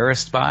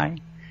 embarrassed by,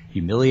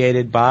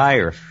 humiliated by,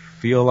 or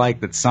feel like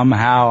that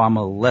somehow I'm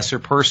a lesser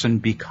person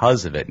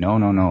because of it.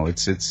 No.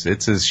 It's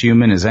as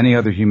human as any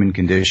other human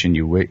condition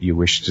you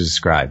wish to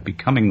describe.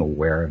 Becoming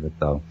aware of it,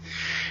 though,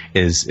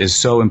 is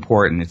so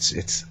important.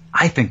 It's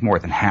I think more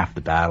than half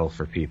the battle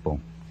for people.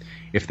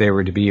 If they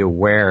were to be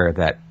aware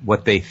that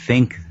what they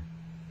think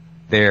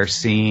they're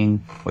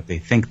seeing, what they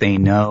think they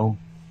know,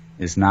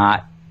 is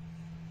not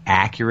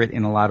accurate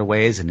in a lot of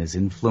ways and is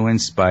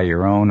influenced by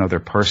your own other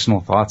personal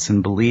thoughts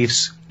and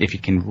beliefs, if you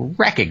can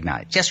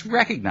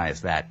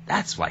recognize that,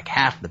 that's like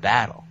half the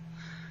battle.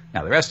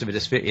 Now, the rest of it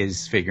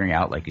is figuring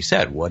out, like you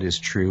said, what is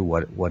true,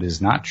 what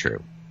is not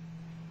true.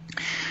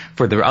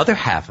 For the other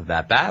half of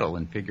that battle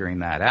and figuring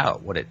that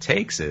out, what it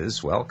takes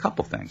is, well, a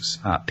couple things.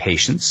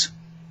 Patience,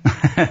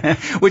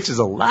 which is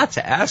a lot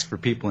to ask for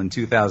people in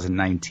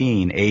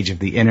 2019, age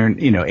of Internet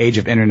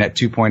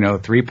 2.0,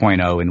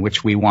 3.0, in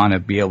which we want to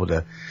be able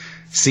to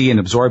see and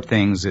absorb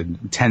things in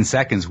 10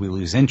 seconds. We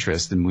lose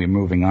interest and we're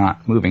moving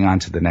on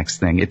to the next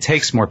thing. It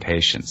takes more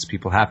patience.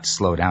 People have to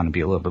slow down and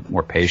be a little bit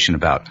more patient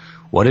about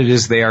what it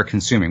is they are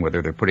consuming,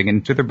 whether they're putting it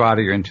into their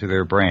body or into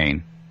their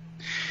brain.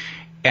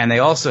 And they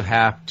also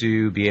have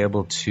to be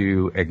able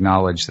to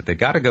acknowledge that they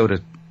got to go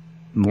to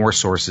more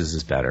sources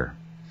is better.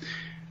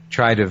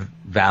 Try to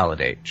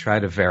validate, try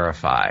to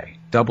verify,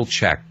 double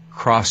check,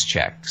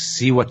 cross-check,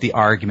 see what the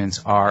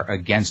arguments are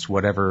against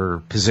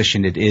whatever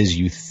position it is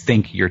you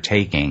think you're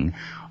taking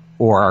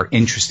or are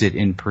interested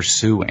in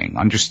pursuing.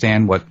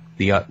 Understand what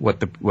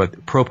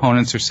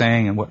proponents are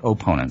saying and what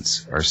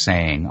opponents are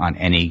saying on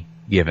any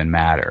given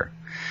matter.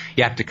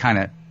 You have to kind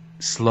of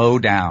slow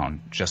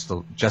down just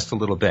a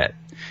little bit,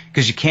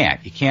 because you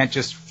can't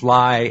just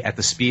fly at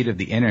the speed of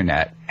the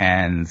internet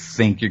and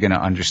think you're going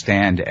to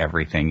understand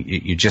everything.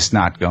 You're just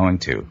not going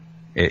to.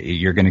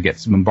 You're going to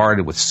get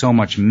bombarded with so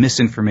much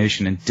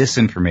misinformation and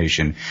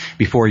disinformation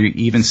before you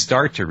even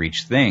start to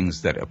reach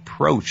things that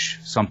approach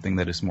something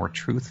that is more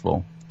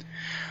truthful.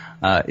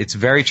 It's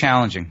very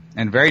challenging,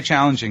 and very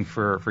challenging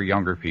for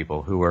younger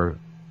people who are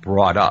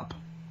brought up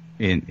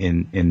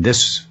in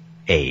this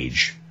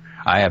age.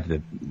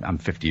 I'm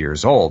 50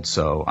 years old,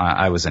 so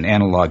I was an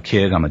analog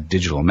kid. I'm a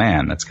digital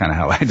man. That's kind of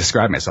how I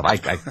describe myself.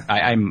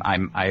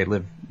 I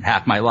live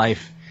half my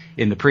life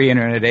in the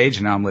pre-internet age,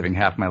 and now I'm living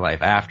half my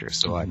life after.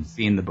 So I've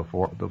seen the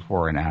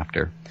before and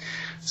after.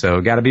 So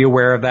got to be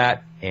aware of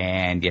that,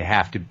 and you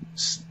have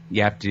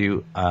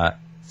to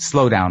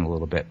slow down a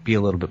little bit, be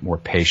a little bit more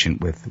patient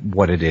with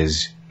what it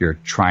is you're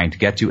trying to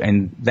get to,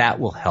 and that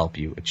will help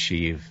you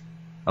achieve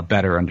a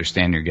better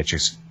understanding or get you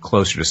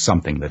closer to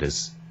something that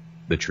is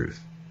the truth.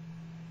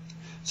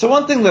 So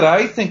one thing that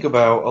I think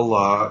about a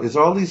lot is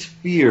all these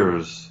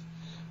fears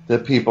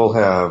that people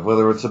have,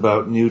 whether it's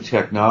about new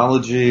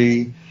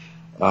technology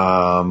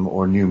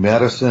or new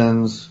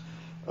medicines.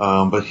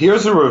 But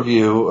here's a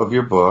review of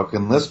your book,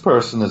 and this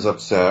person is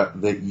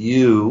upset that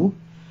you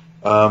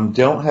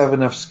don't have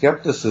enough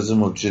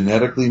skepticism of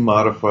genetically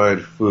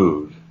modified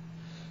food.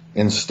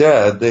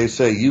 Instead, they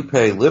say you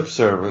pay lip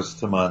service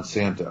to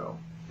Monsanto.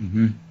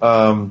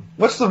 Mm-hmm.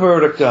 What's the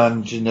verdict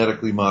on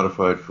genetically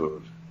modified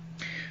food?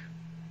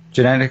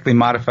 Genetically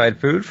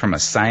modified food, from a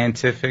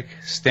scientific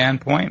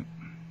standpoint,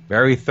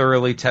 very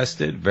thoroughly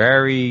tested,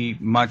 very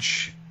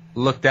much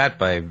looked at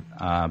by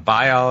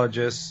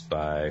biologists,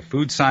 by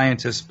food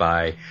scientists,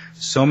 by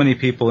so many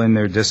people in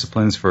their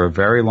disciplines for a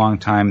very long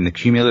time. And the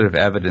cumulative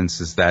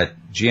evidence is that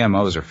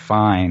GMOs are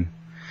fine.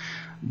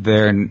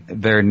 They're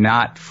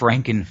not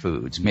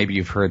frankenfoods. Maybe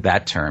you've heard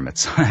that term.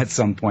 It's at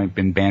some point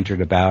been bantered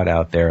about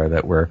out there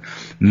that we're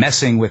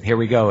messing with. Here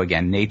we go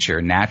again.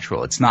 Nature,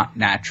 natural. It's not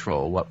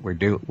natural what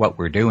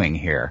we're doing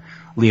here.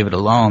 Leave it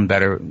alone.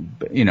 Better,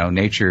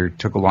 nature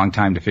took a long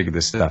time to figure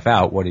this stuff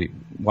out.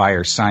 Why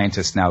are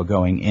scientists now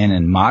going in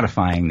and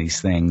modifying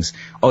these things?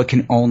 Oh, it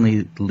can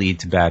only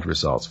lead to bad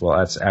results. Well,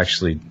 that's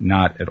actually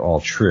not at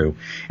all true.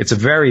 It's a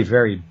very,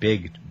 very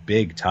big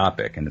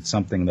topic, and it's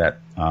something that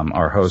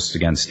our host,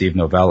 again, Steve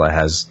Novella,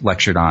 has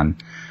lectured on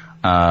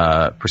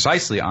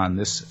precisely on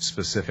this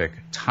specific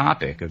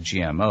topic of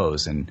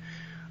GMOs, and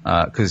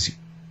because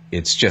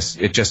it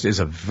just is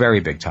a very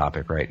big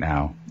topic right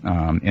now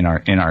in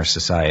our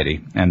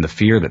society, and the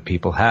fear that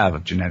people have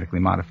of genetically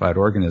modified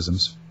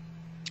organisms.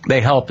 They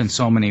help in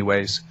so many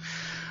ways.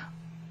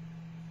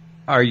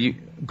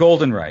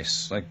 Golden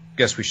rice? I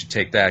guess we should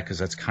take that because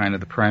that's kind of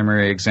the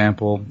primary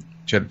example.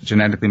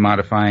 Genetically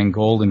modifying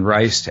golden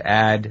rice to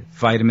add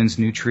vitamins,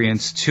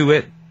 nutrients to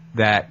it,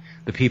 that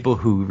the people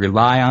who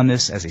rely on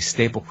this as a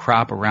staple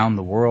crop around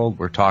the world,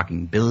 we're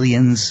talking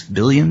billions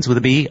with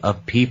a B,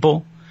 of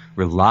people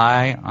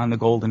rely on the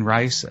golden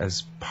rice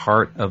as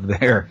part of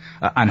their,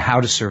 on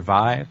how to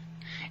survive.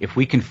 If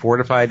we can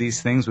fortify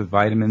these things with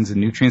vitamins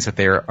and nutrients that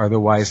they are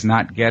otherwise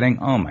not getting,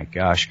 oh my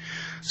gosh,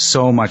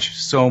 so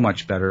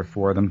much better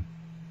for them.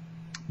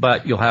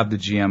 But you'll have the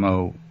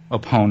GMO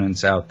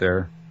opponents out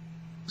there,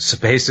 so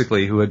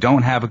basically, who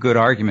don't have a good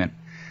argument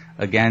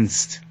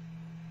against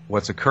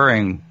what's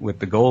occurring with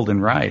the golden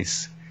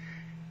rice,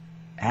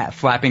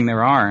 flapping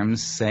their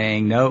arms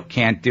saying, no,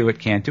 can't do it,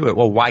 can't do it.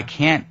 Well, why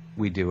can't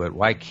we do it?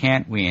 Why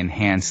can't we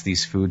enhance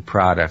these food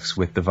products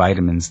with the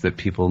vitamins that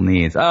people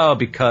need? Oh,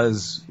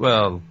 because,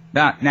 well,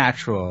 not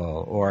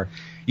natural, or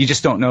you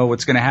just don't know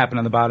what's going to happen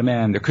on the bottom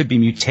end. There could be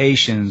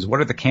mutations.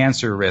 What are the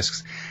cancer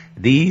risks?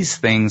 These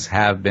things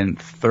have been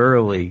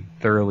thoroughly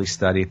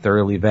studied,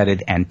 thoroughly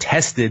vetted, and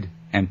tested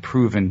and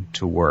proven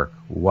to work.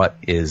 What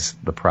is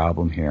the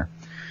problem here?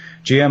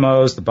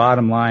 GMOs, the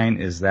bottom line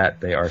is that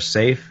they are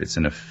safe. It's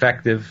an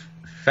effective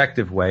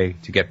way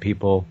to get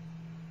people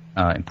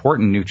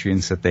important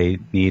nutrients that they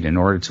need in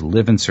order to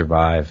live and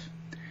survive.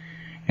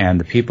 And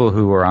the people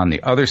who are on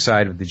the other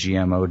side of the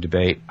GMO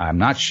debate, I'm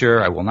not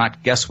sure. I will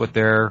not guess what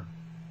their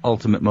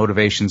ultimate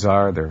motivations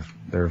are.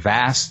 They're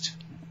vast,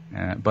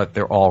 but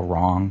they're all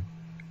wrong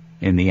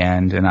in the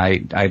end. And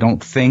I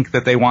don't think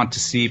that they want to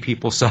see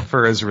people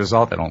suffer as a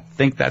result. I don't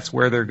think that's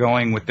where they're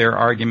going with their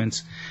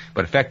arguments.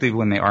 But effectively,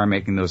 when they are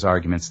making those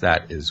arguments,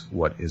 that is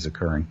what is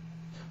occurring.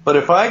 But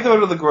if I go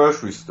to the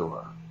grocery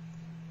store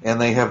and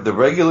they have the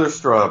regular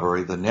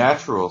strawberry, the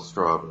natural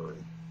strawberry,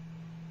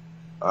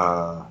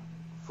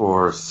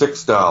 for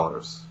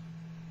 $6,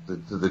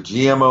 the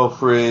GMO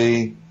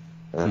free,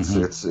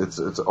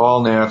 it's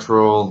all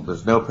natural.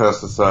 There's no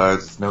pesticides.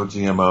 It's no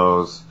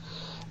GMOs.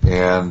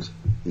 And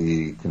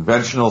the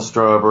conventional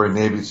strawberry,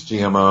 maybe it's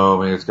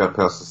GMO, maybe it's got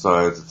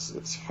pesticides.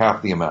 It's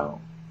half the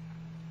amount.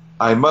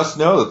 I must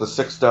know that the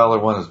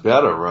 $6 one is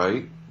better,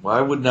 right? Why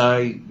would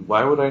I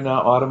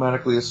not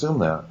automatically assume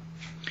that?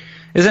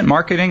 Isn't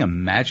marketing a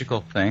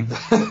magical thing?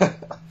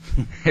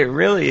 It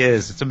really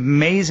is. It's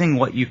amazing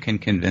what you can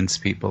convince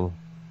people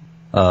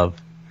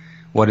of.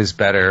 What is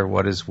better,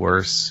 what is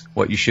worse,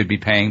 what you should be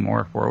paying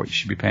more for, what you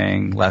should be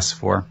paying less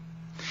for.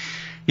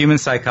 Human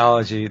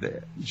psychology,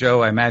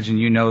 Joe, I imagine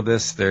you know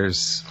this.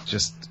 There's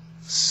just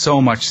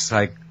so much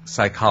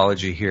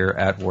psychology here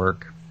at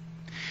work.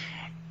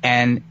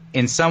 And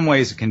in some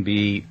ways it can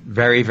be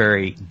very,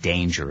 very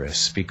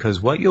dangerous,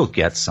 because what you'll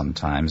get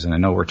sometimes, and I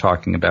know we're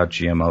talking about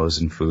GMOs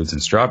and foods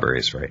and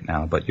strawberries right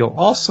now, but you'll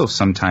also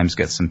sometimes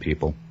get some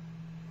people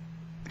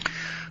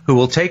who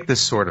will take this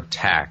sort of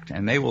tact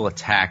and they will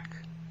attack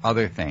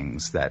other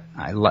things that,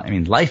 I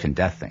mean, life and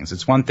death things.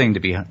 It's one thing to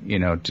be,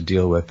 to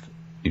deal with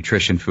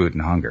nutrition, food,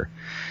 and hunger.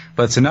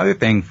 But it's another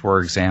thing, for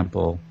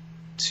example,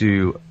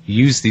 to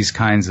use these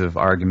kinds of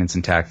arguments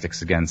and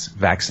tactics against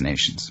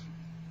vaccinations.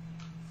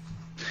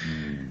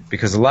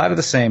 Because a lot of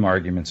the same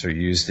arguments are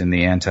used in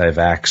the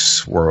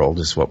anti-vax world,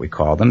 is what we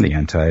call them,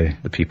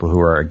 the people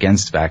who are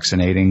against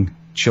vaccinating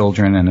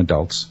children and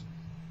adults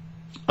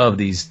of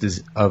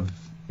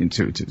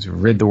to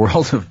rid the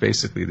world of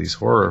basically these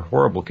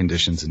horrible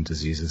conditions and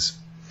diseases.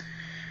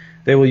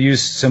 They will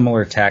use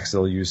similar attacks.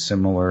 They'll use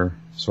similar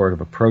sort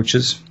of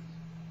approaches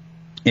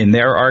in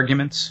their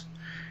arguments,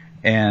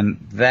 and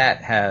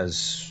that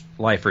has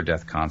life or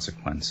death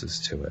consequences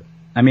to it.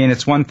 I mean,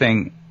 it's one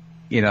thing,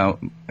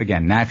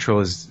 again,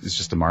 natural is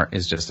just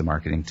a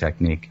marketing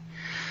technique.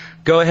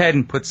 Go ahead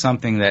and put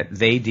something that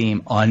they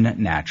deem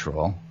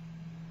unnatural,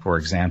 for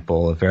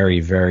example, a very,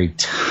 very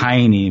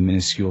tiny,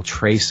 minuscule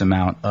trace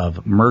amount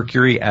of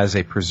mercury as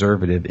a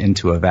preservative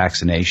into a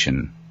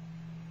vaccination.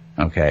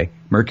 Okay?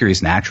 Mercury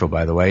is natural,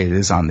 by the way. It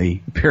is on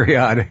the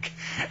periodic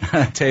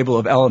table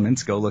of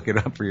elements. Go look it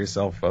up for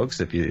yourself,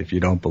 folks, if you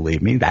don't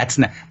believe me.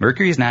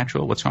 Mercury is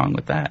natural. What's wrong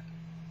with that?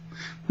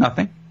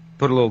 Nothing.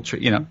 Put a little,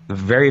 a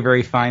very,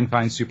 very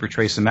fine super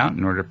trace amount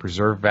in order to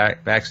preserve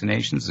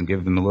vaccinations and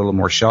give them a little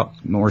more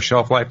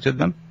shelf life to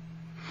them.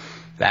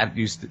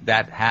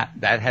 That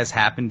has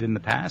happened in the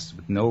past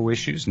with no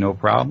issues, no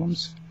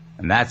problems,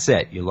 and that's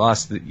it. You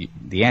lost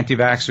the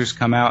anti-vaxxers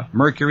come out.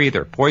 Mercury,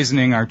 they're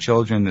poisoning our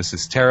children. This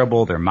is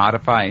terrible. They're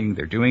modifying.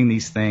 They're doing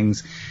these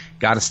things.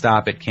 Got to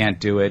stop it. Can't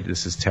do it.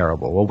 This is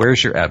terrible. Well,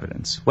 where's your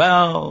evidence?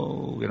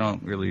 Well, we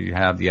don't really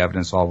have the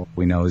evidence. All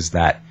we know is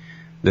that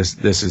this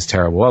is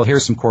terrible. Well,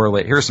 here's some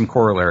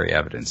corollary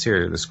evidence.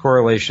 This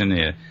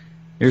correlation.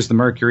 Here's the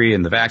mercury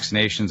and the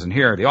vaccinations, and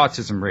here the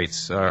autism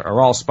rates are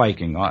all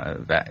spiking.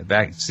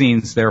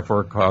 Vaccines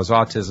therefore cause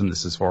autism.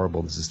 This is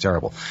horrible. This is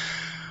terrible.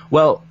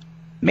 Well,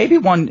 maybe a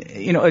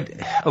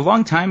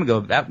long time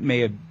ago, that may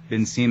have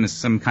been seen as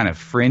some kind of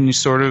fringe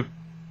sort of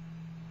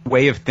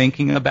way of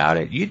thinking about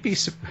it. You'd be,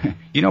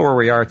 where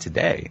we are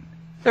today.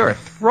 There are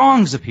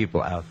throngs of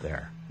people out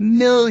there,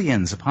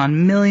 millions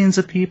upon millions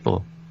of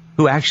people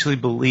who actually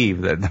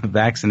believe that the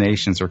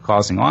vaccinations are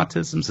causing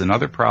autisms and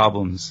other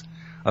problems,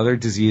 other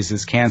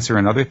diseases, cancer,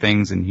 and other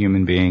things in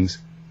human beings,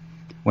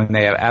 when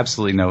they have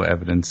absolutely no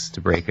evidence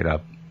to break it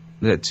up,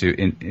 where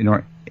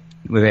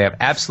they have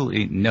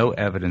absolutely no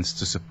evidence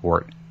to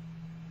support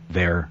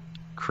their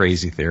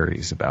crazy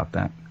theories about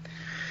that.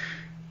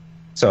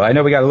 So I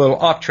know we got a little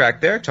off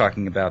track there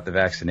talking about the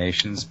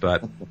vaccinations,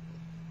 but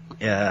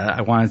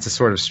I wanted to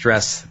sort of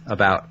stress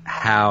about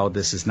how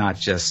this is not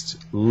just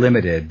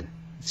limited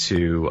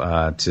to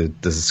the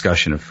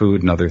discussion of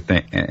food and other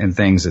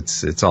things.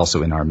 It's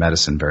also in our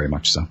medicine, very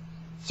much so.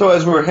 So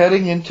as we're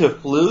heading into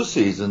flu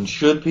season,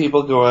 should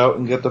people go out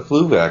and get the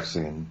flu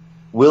vaccine?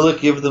 Will it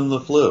give them the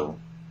flu?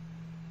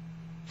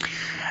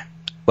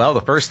 Well,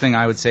 the first thing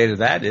I would say to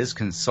that is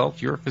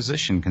consult your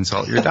physician,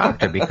 consult your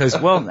doctor, because,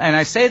 well, and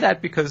I say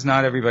that because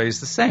not everybody's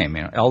the same.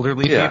 You know,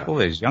 elderly people,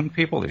 there's young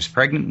people, there's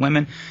pregnant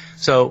women.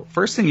 So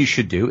first thing you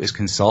should do is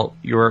consult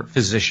your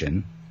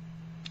physician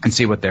and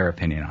see what their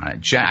opinion on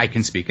it. I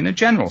can speak in a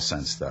general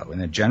sense, though.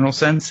 In a general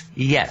sense,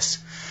 yes,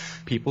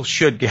 people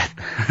should get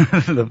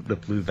the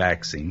flu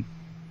vaccine.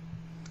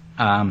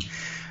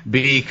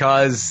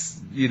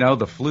 Because, you know,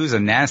 the flu's a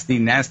nasty,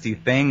 nasty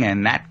thing,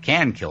 and that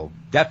can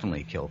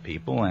definitely kill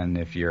people. And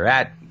if you're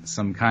at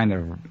some kind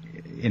of,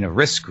 in a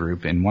risk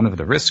group, in one of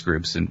the risk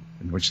groups in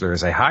which there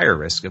is a higher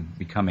risk of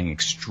becoming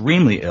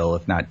extremely ill,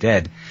 if not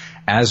dead,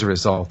 as a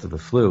result of the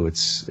flu,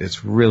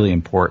 it's really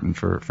important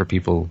for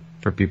people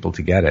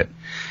to get it.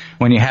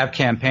 When you have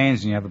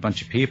campaigns and you have a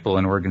bunch of people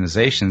and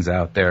organizations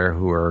out there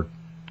who are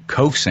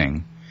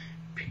coaxing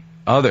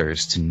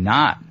others to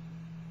not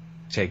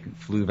take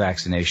flu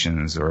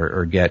vaccinations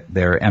or get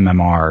their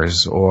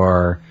MMRs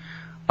or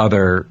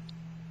other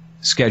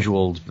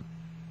scheduled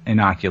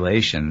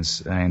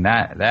inoculations, I mean,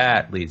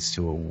 that leads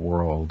to a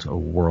world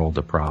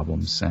of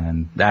problems,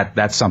 and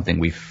that's something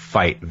we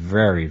fight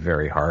very,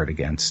 very hard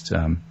against.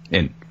 And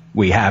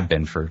we have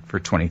been for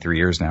 23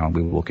 years now, and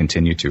we will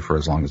continue to for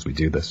as long as we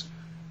do this.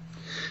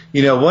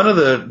 You know, one of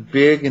the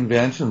big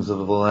inventions of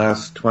the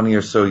last 20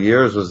 or so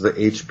years was the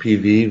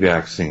HPV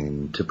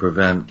vaccine to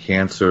prevent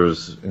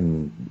cancers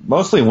in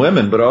mostly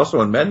women, but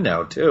also in men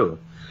now too.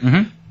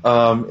 Mm-hmm.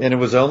 And it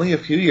was only a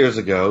few years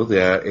ago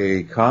that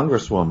a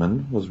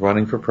congresswoman was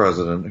running for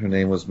president. Her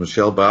name was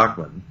Michelle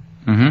Bachmann.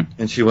 Mm-hmm.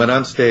 And she went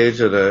on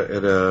stage at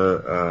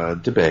a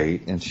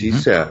debate, and she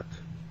said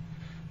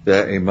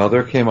that a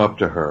mother came up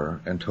to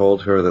her and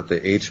told her that the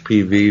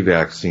HPV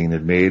vaccine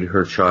had made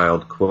her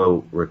child,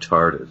 quote,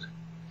 retarded.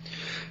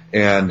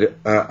 And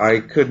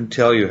I couldn't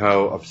tell you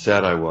how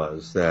upset I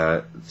was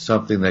that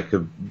something that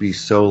could be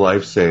so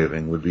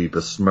life-saving would be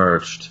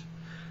besmirched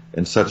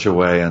in such a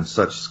way on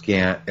such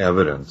scant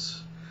evidence.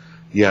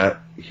 Yet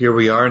here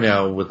we are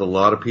now with a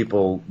lot of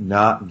people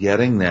not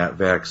getting that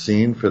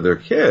vaccine for their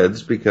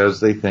kids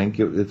because they think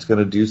it's going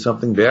to do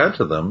something bad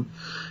to them.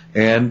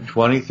 And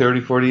 20,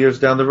 30, 40 years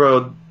down the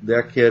road,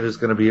 that kid is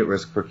going to be at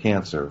risk for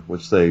cancer,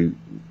 which they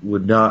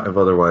would not have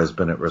otherwise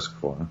been at risk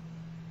for.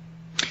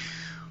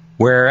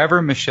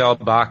 Wherever Michelle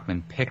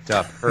Bachmann picked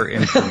up her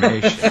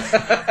information.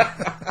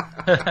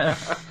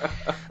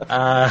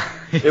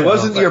 It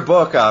wasn't your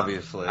book,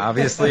 obviously.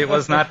 Obviously, it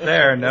was not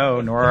there.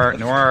 No, nor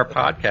our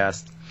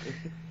podcast.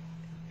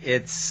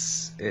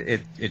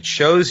 It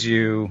shows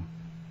you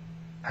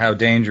how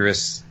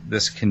dangerous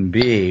this can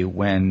be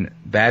when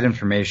bad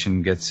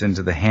information gets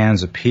into the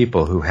hands of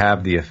people who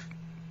have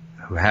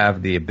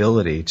the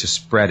ability to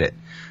spread it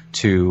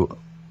to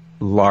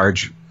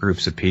large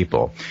groups of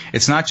people.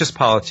 It's not just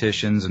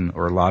politicians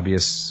or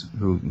lobbyists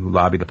who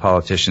lobby the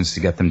politicians to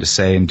get them to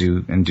say and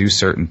do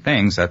certain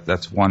things.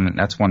 That's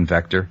one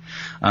vector.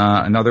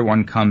 Another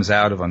one comes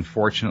out of,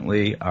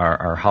 unfortunately,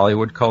 our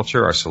Hollywood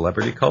culture, our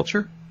celebrity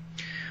culture.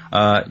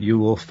 You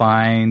will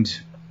find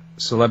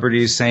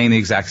celebrities saying the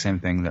exact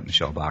same thing that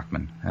Michelle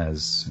Bachmann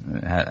has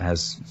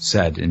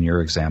said in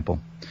your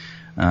example.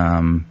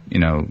 You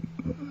know,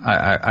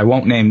 I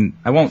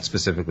won't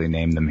specifically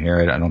name them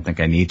here. I don't think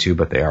I need to,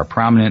 but they are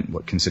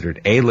prominent,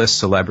 considered A-list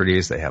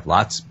celebrities. They have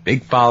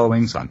big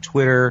followings on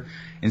Twitter,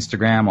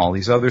 Instagram, all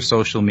these other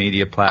social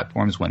media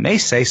platforms. When they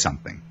say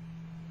something,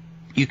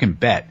 you can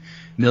bet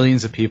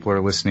millions of people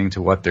are listening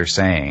to what they're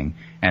saying,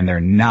 and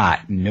they're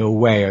not. No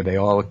way are they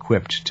all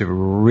equipped to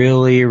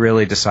really,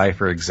 really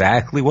decipher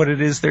exactly what it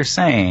is they're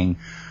saying,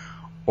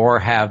 or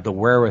have the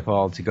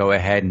wherewithal to go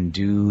ahead and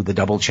do the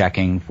double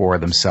checking for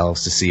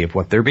themselves to see if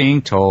what they're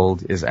being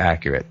told is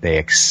accurate. They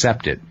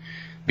accept it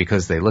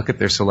because they look at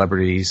their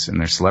celebrities and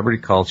their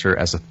celebrity culture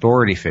as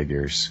authority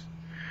figures.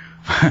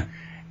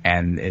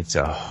 And it's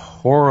a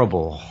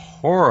horrible,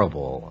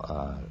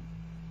 horrible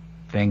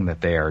thing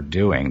that they are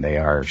doing. They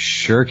are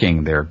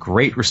shirking their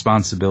great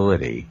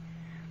responsibility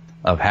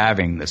of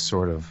having this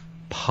sort of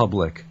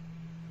public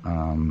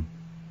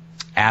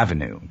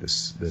avenue,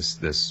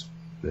 this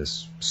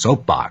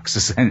soapbox,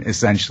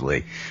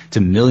 essentially,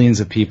 to millions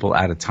of people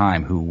at a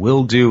time who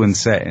will do and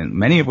say, and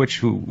many of which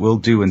who will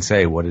do and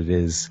say what it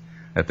is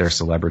that their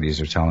celebrities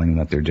are telling them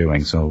that they're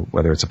doing. So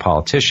whether it's a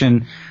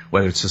politician,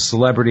 whether it's a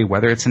celebrity,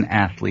 whether it's an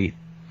athlete,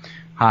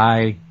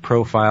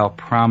 high-profile,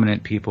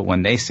 prominent people,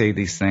 when they say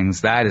these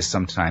things, that is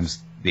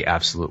sometimes the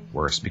absolute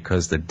worst,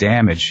 because the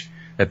damage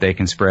that they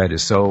can spread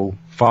is so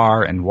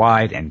far and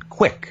wide and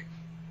quick.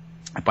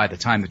 By the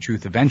time the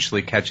truth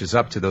eventually catches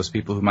up to those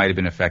people who might have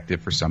been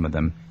affected, for some of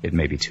them, it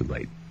may be too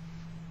late.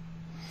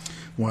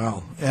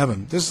 Well,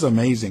 Evan, this is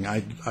amazing.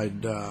 I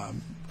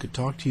could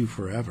talk to you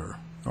forever,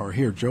 or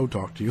hear Joe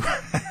talk to you.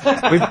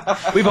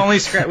 we've only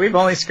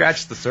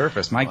scratched the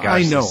surface. My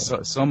gosh, I know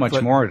so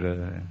much more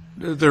to.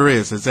 There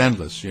is. It's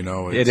endless. You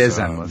know. It is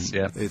endless.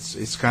 Yeah.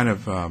 It's kind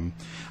of.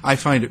 I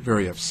find it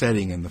very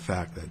upsetting in the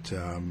fact that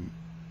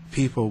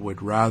people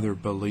would rather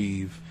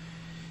believe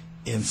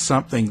in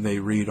something they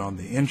read on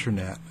the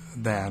internet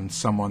than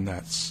someone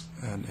that's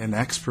an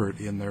expert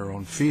in their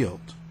own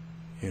field,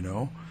 you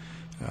know.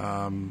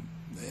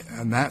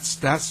 And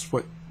that's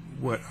what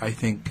I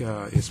think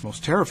is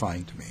most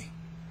terrifying to me.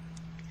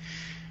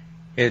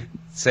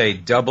 It's a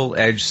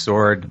double-edged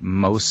sword,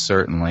 most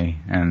certainly,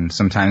 and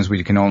sometimes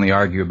we can only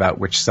argue about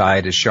which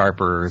side is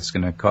sharper or it's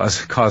going to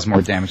cause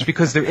more damage,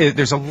 because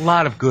there's a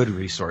lot of good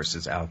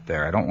resources out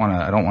there. I don't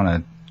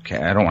want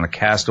to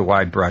cast a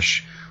wide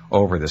brush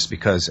over this,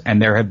 and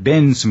there have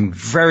been some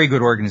very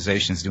good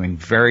organizations doing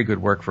very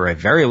good work for a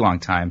very long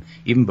time,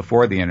 even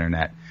before the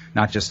internet.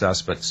 Not just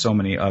us, but so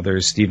many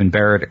others. Stephen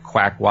Barrett at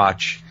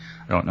Quackwatch.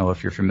 I don't know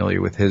if you're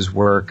familiar with his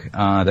work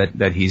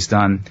that he's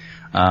done.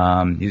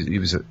 He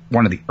was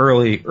one of the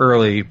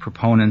early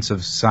proponents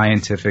of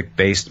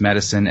scientific-based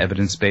medicine,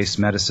 evidence-based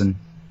medicine,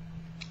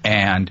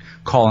 and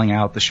calling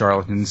out the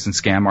charlatans and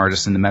scam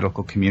artists in the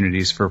medical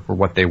communities for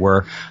what they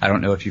were. I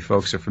don't know if you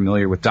folks are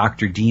familiar with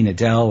Dr. Dean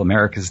Adele,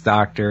 America's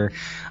Doctor.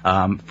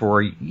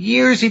 For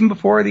years, even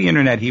before the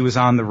internet, he was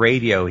on the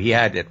radio. He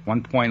had at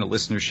one point a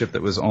listenership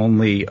that was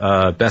only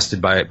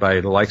bested by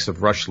the likes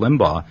of Rush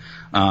Limbaugh.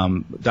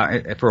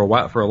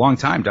 For a long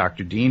time,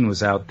 Dr. Dean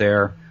was out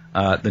there.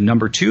 The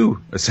number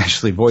 2,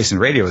 essentially, voice in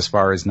radio as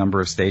far as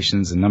number of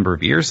stations and number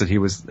of ears that he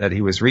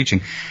was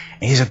reaching.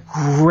 And he's a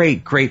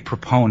great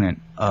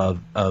proponent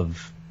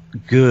of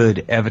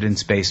good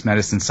evidence-based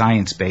medicine,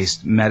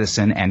 science-based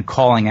medicine, and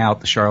calling out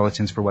the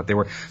charlatans for what they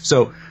were.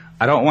 So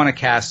I don't want to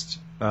cast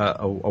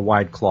a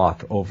wide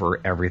cloth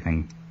over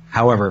everything.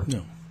 However,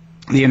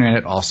 the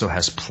internet also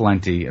has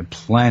plenty of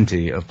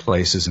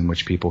places in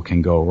which people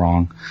can go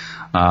wrong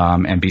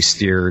and be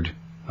steered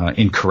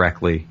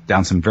incorrectly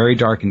down some very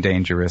dark and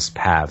dangerous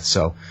paths.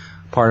 So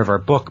part of our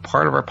book,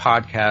 part of our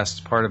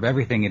podcast, part of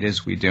everything it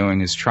is we're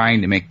doing is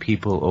trying to make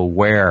people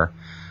aware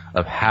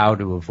of how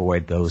to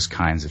avoid those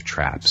kinds of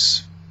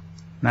traps.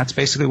 And that's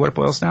basically what it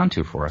boils down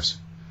to for us.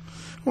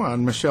 Well,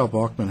 and Michelle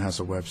Bachmann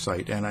has a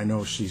website, and I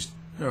know she's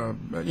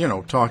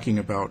talking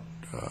about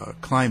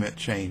climate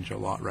change a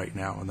lot right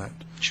now, and that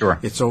sure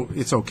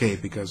it's okay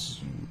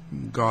because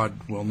God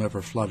will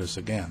never flood us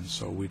again,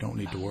 so we don't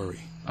need to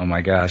worry. Oh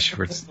my gosh,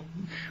 we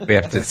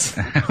have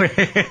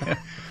to.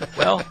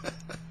 Well,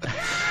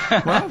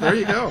 there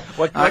you go.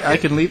 I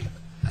can leave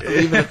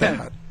it at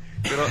that.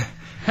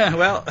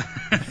 Well,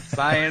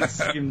 science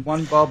in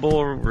one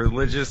bubble,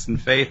 religious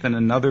and faith in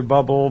another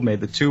bubble. May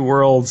the two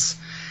worlds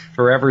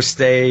forever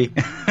stay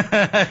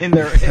in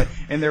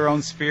their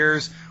own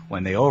spheres.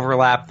 When they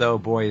overlap, though,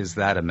 boy, is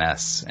that a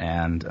mess.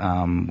 And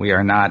we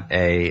are not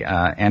a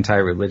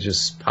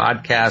anti-religious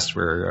podcast.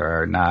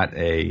 We're not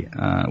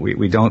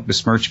we don't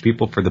besmirch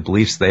people for the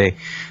beliefs they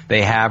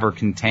have or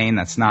contain.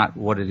 That's not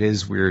what it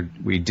is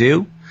we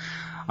do.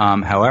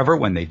 However,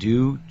 when they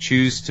do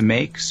choose to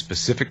make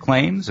specific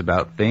claims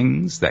about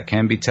things that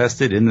can be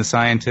tested in the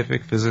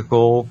scientific,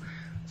 physical,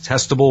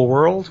 testable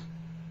world,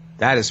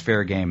 that is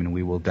fair game, and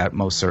we will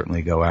most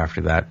certainly go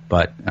after that.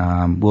 But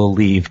we'll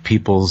leave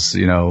people's,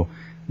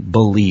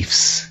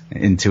 beliefs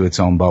into its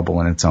own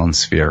bubble and its own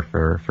sphere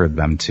for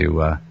them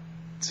to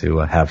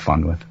have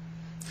fun with.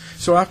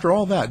 So after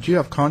all that, do you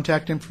have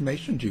contact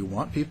information? Do you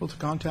want people to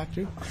contact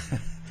you?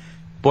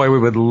 Boy, we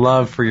would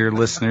love for your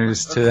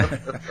listeners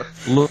to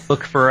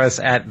look for us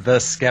at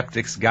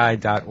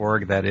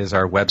theskepticsguide.org. That is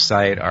our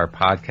website. Our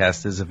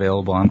podcast is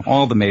available on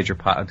all the major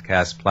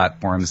podcast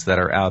platforms that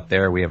are out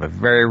there. We have a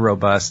very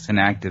robust and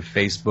active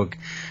Facebook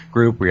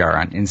group. We are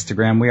on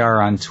Instagram. We are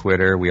on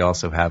Twitter. We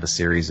also have a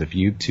series of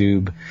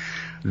YouTube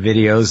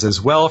videos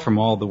as well from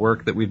all the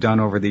work that we've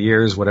done over the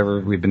years. Whatever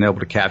we've been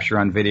able to capture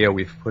on video,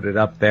 we've put it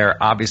up there.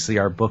 Obviously,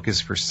 our book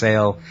is for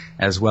sale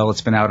as well.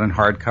 It's been out on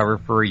hardcover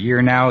for a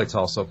year now. It's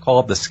also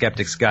called The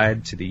Skeptic's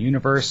Guide to the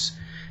Universe: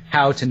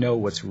 How to Know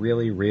What's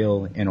Really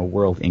Real in a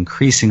World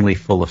Increasingly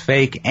Full of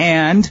Fake.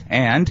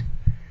 And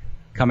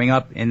coming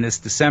up in this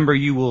December,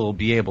 you will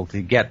be able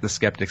to get The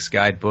Skeptic's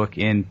Guide book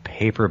in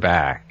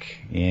paperback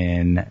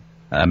in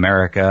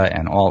America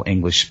and all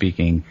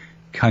English-speaking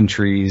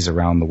countries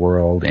around the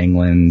world,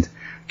 England,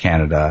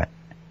 Canada,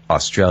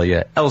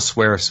 Australia,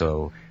 elsewhere.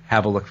 So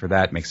have a look for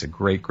that. Makes a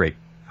great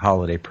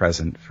holiday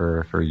present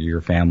for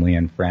your family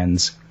and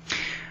friends.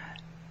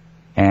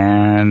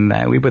 And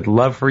we would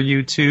love for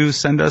you to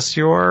send us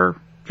your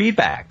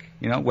feedback,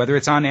 whether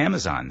it's on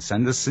Amazon.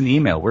 Send us an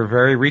email. We're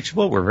very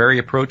reachable. We're very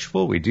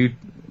approachable. We do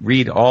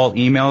read all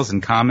emails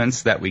and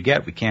comments that we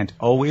get. We can't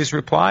always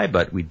reply,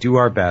 but we do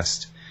our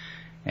best.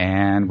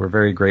 And we're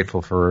very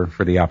grateful for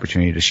the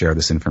opportunity to share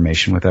this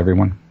information with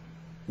everyone.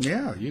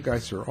 Yeah, you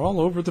guys are all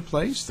over the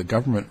place. The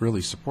government really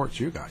supports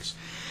you guys.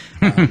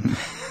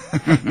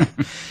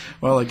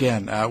 Well,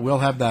 again, we'll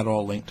have that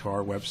all linked to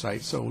our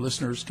website, so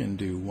listeners can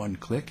do one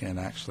click and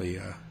actually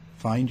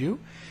find you.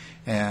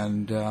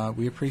 And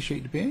we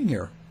appreciate you being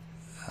here.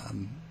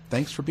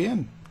 Thanks for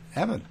being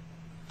Evan.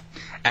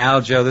 Al,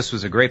 Joe, this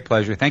was a great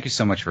pleasure. Thank you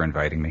so much for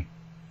inviting me.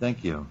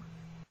 Thank you.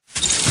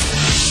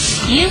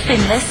 You've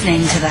been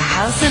listening to the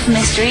House of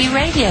Mystery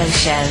radio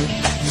show.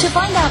 To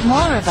find out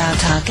more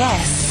about our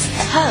guests,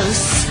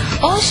 hosts,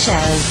 or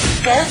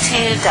shows, go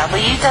to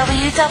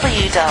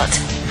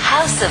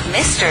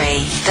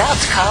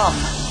www.houseofmystery.com.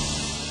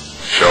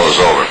 Show's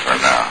over for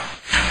now.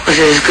 Was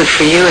it as good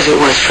for you as it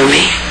was for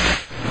me?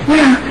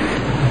 Well,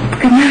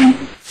 good night.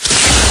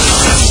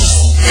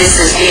 This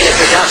has been a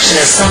production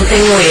of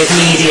Something Weird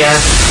Media.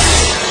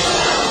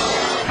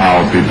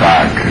 I'll be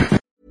back.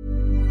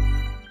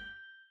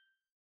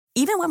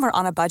 Even when we're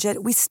on a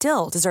budget, we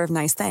still deserve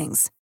nice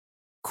things.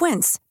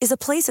 Quince is a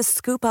place to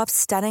scoop up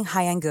stunning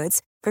high-end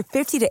goods for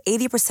 50 to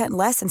 80%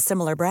 less than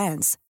similar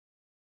brands.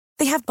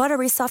 They have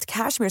buttery soft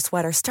cashmere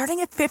sweaters starting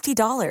at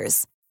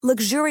 $50,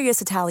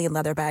 luxurious Italian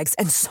leather bags,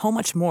 and so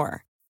much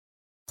more.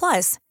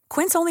 Plus,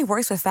 Quince only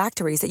works with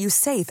factories that use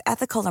safe,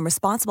 ethical, and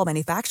responsible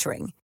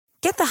manufacturing.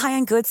 Get the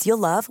high-end goods you'll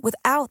love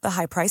without the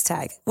high price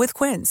tag with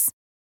Quince.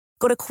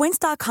 Go to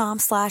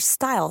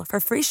quince.com/style for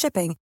free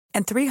shipping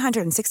and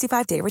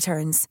 365-day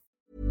returns.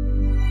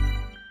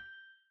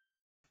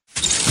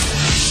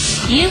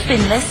 You've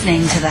been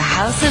listening to the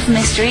House of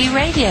Mystery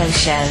radio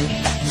show.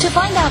 To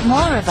find out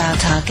more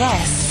about our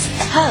guests,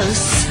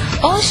 hosts,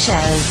 or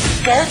shows,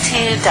 go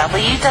to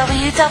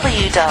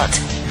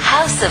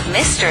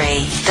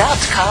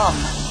www.houseofmystery.com.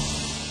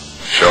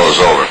 Show's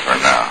over for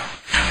now.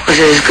 Was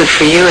it as good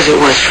for you as it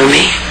was for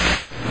me?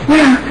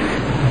 Well,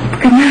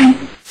 good night.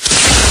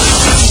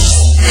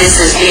 This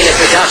has been a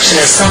production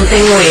of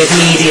Something Weird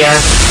Media.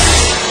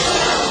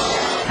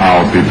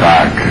 I'll be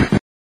back.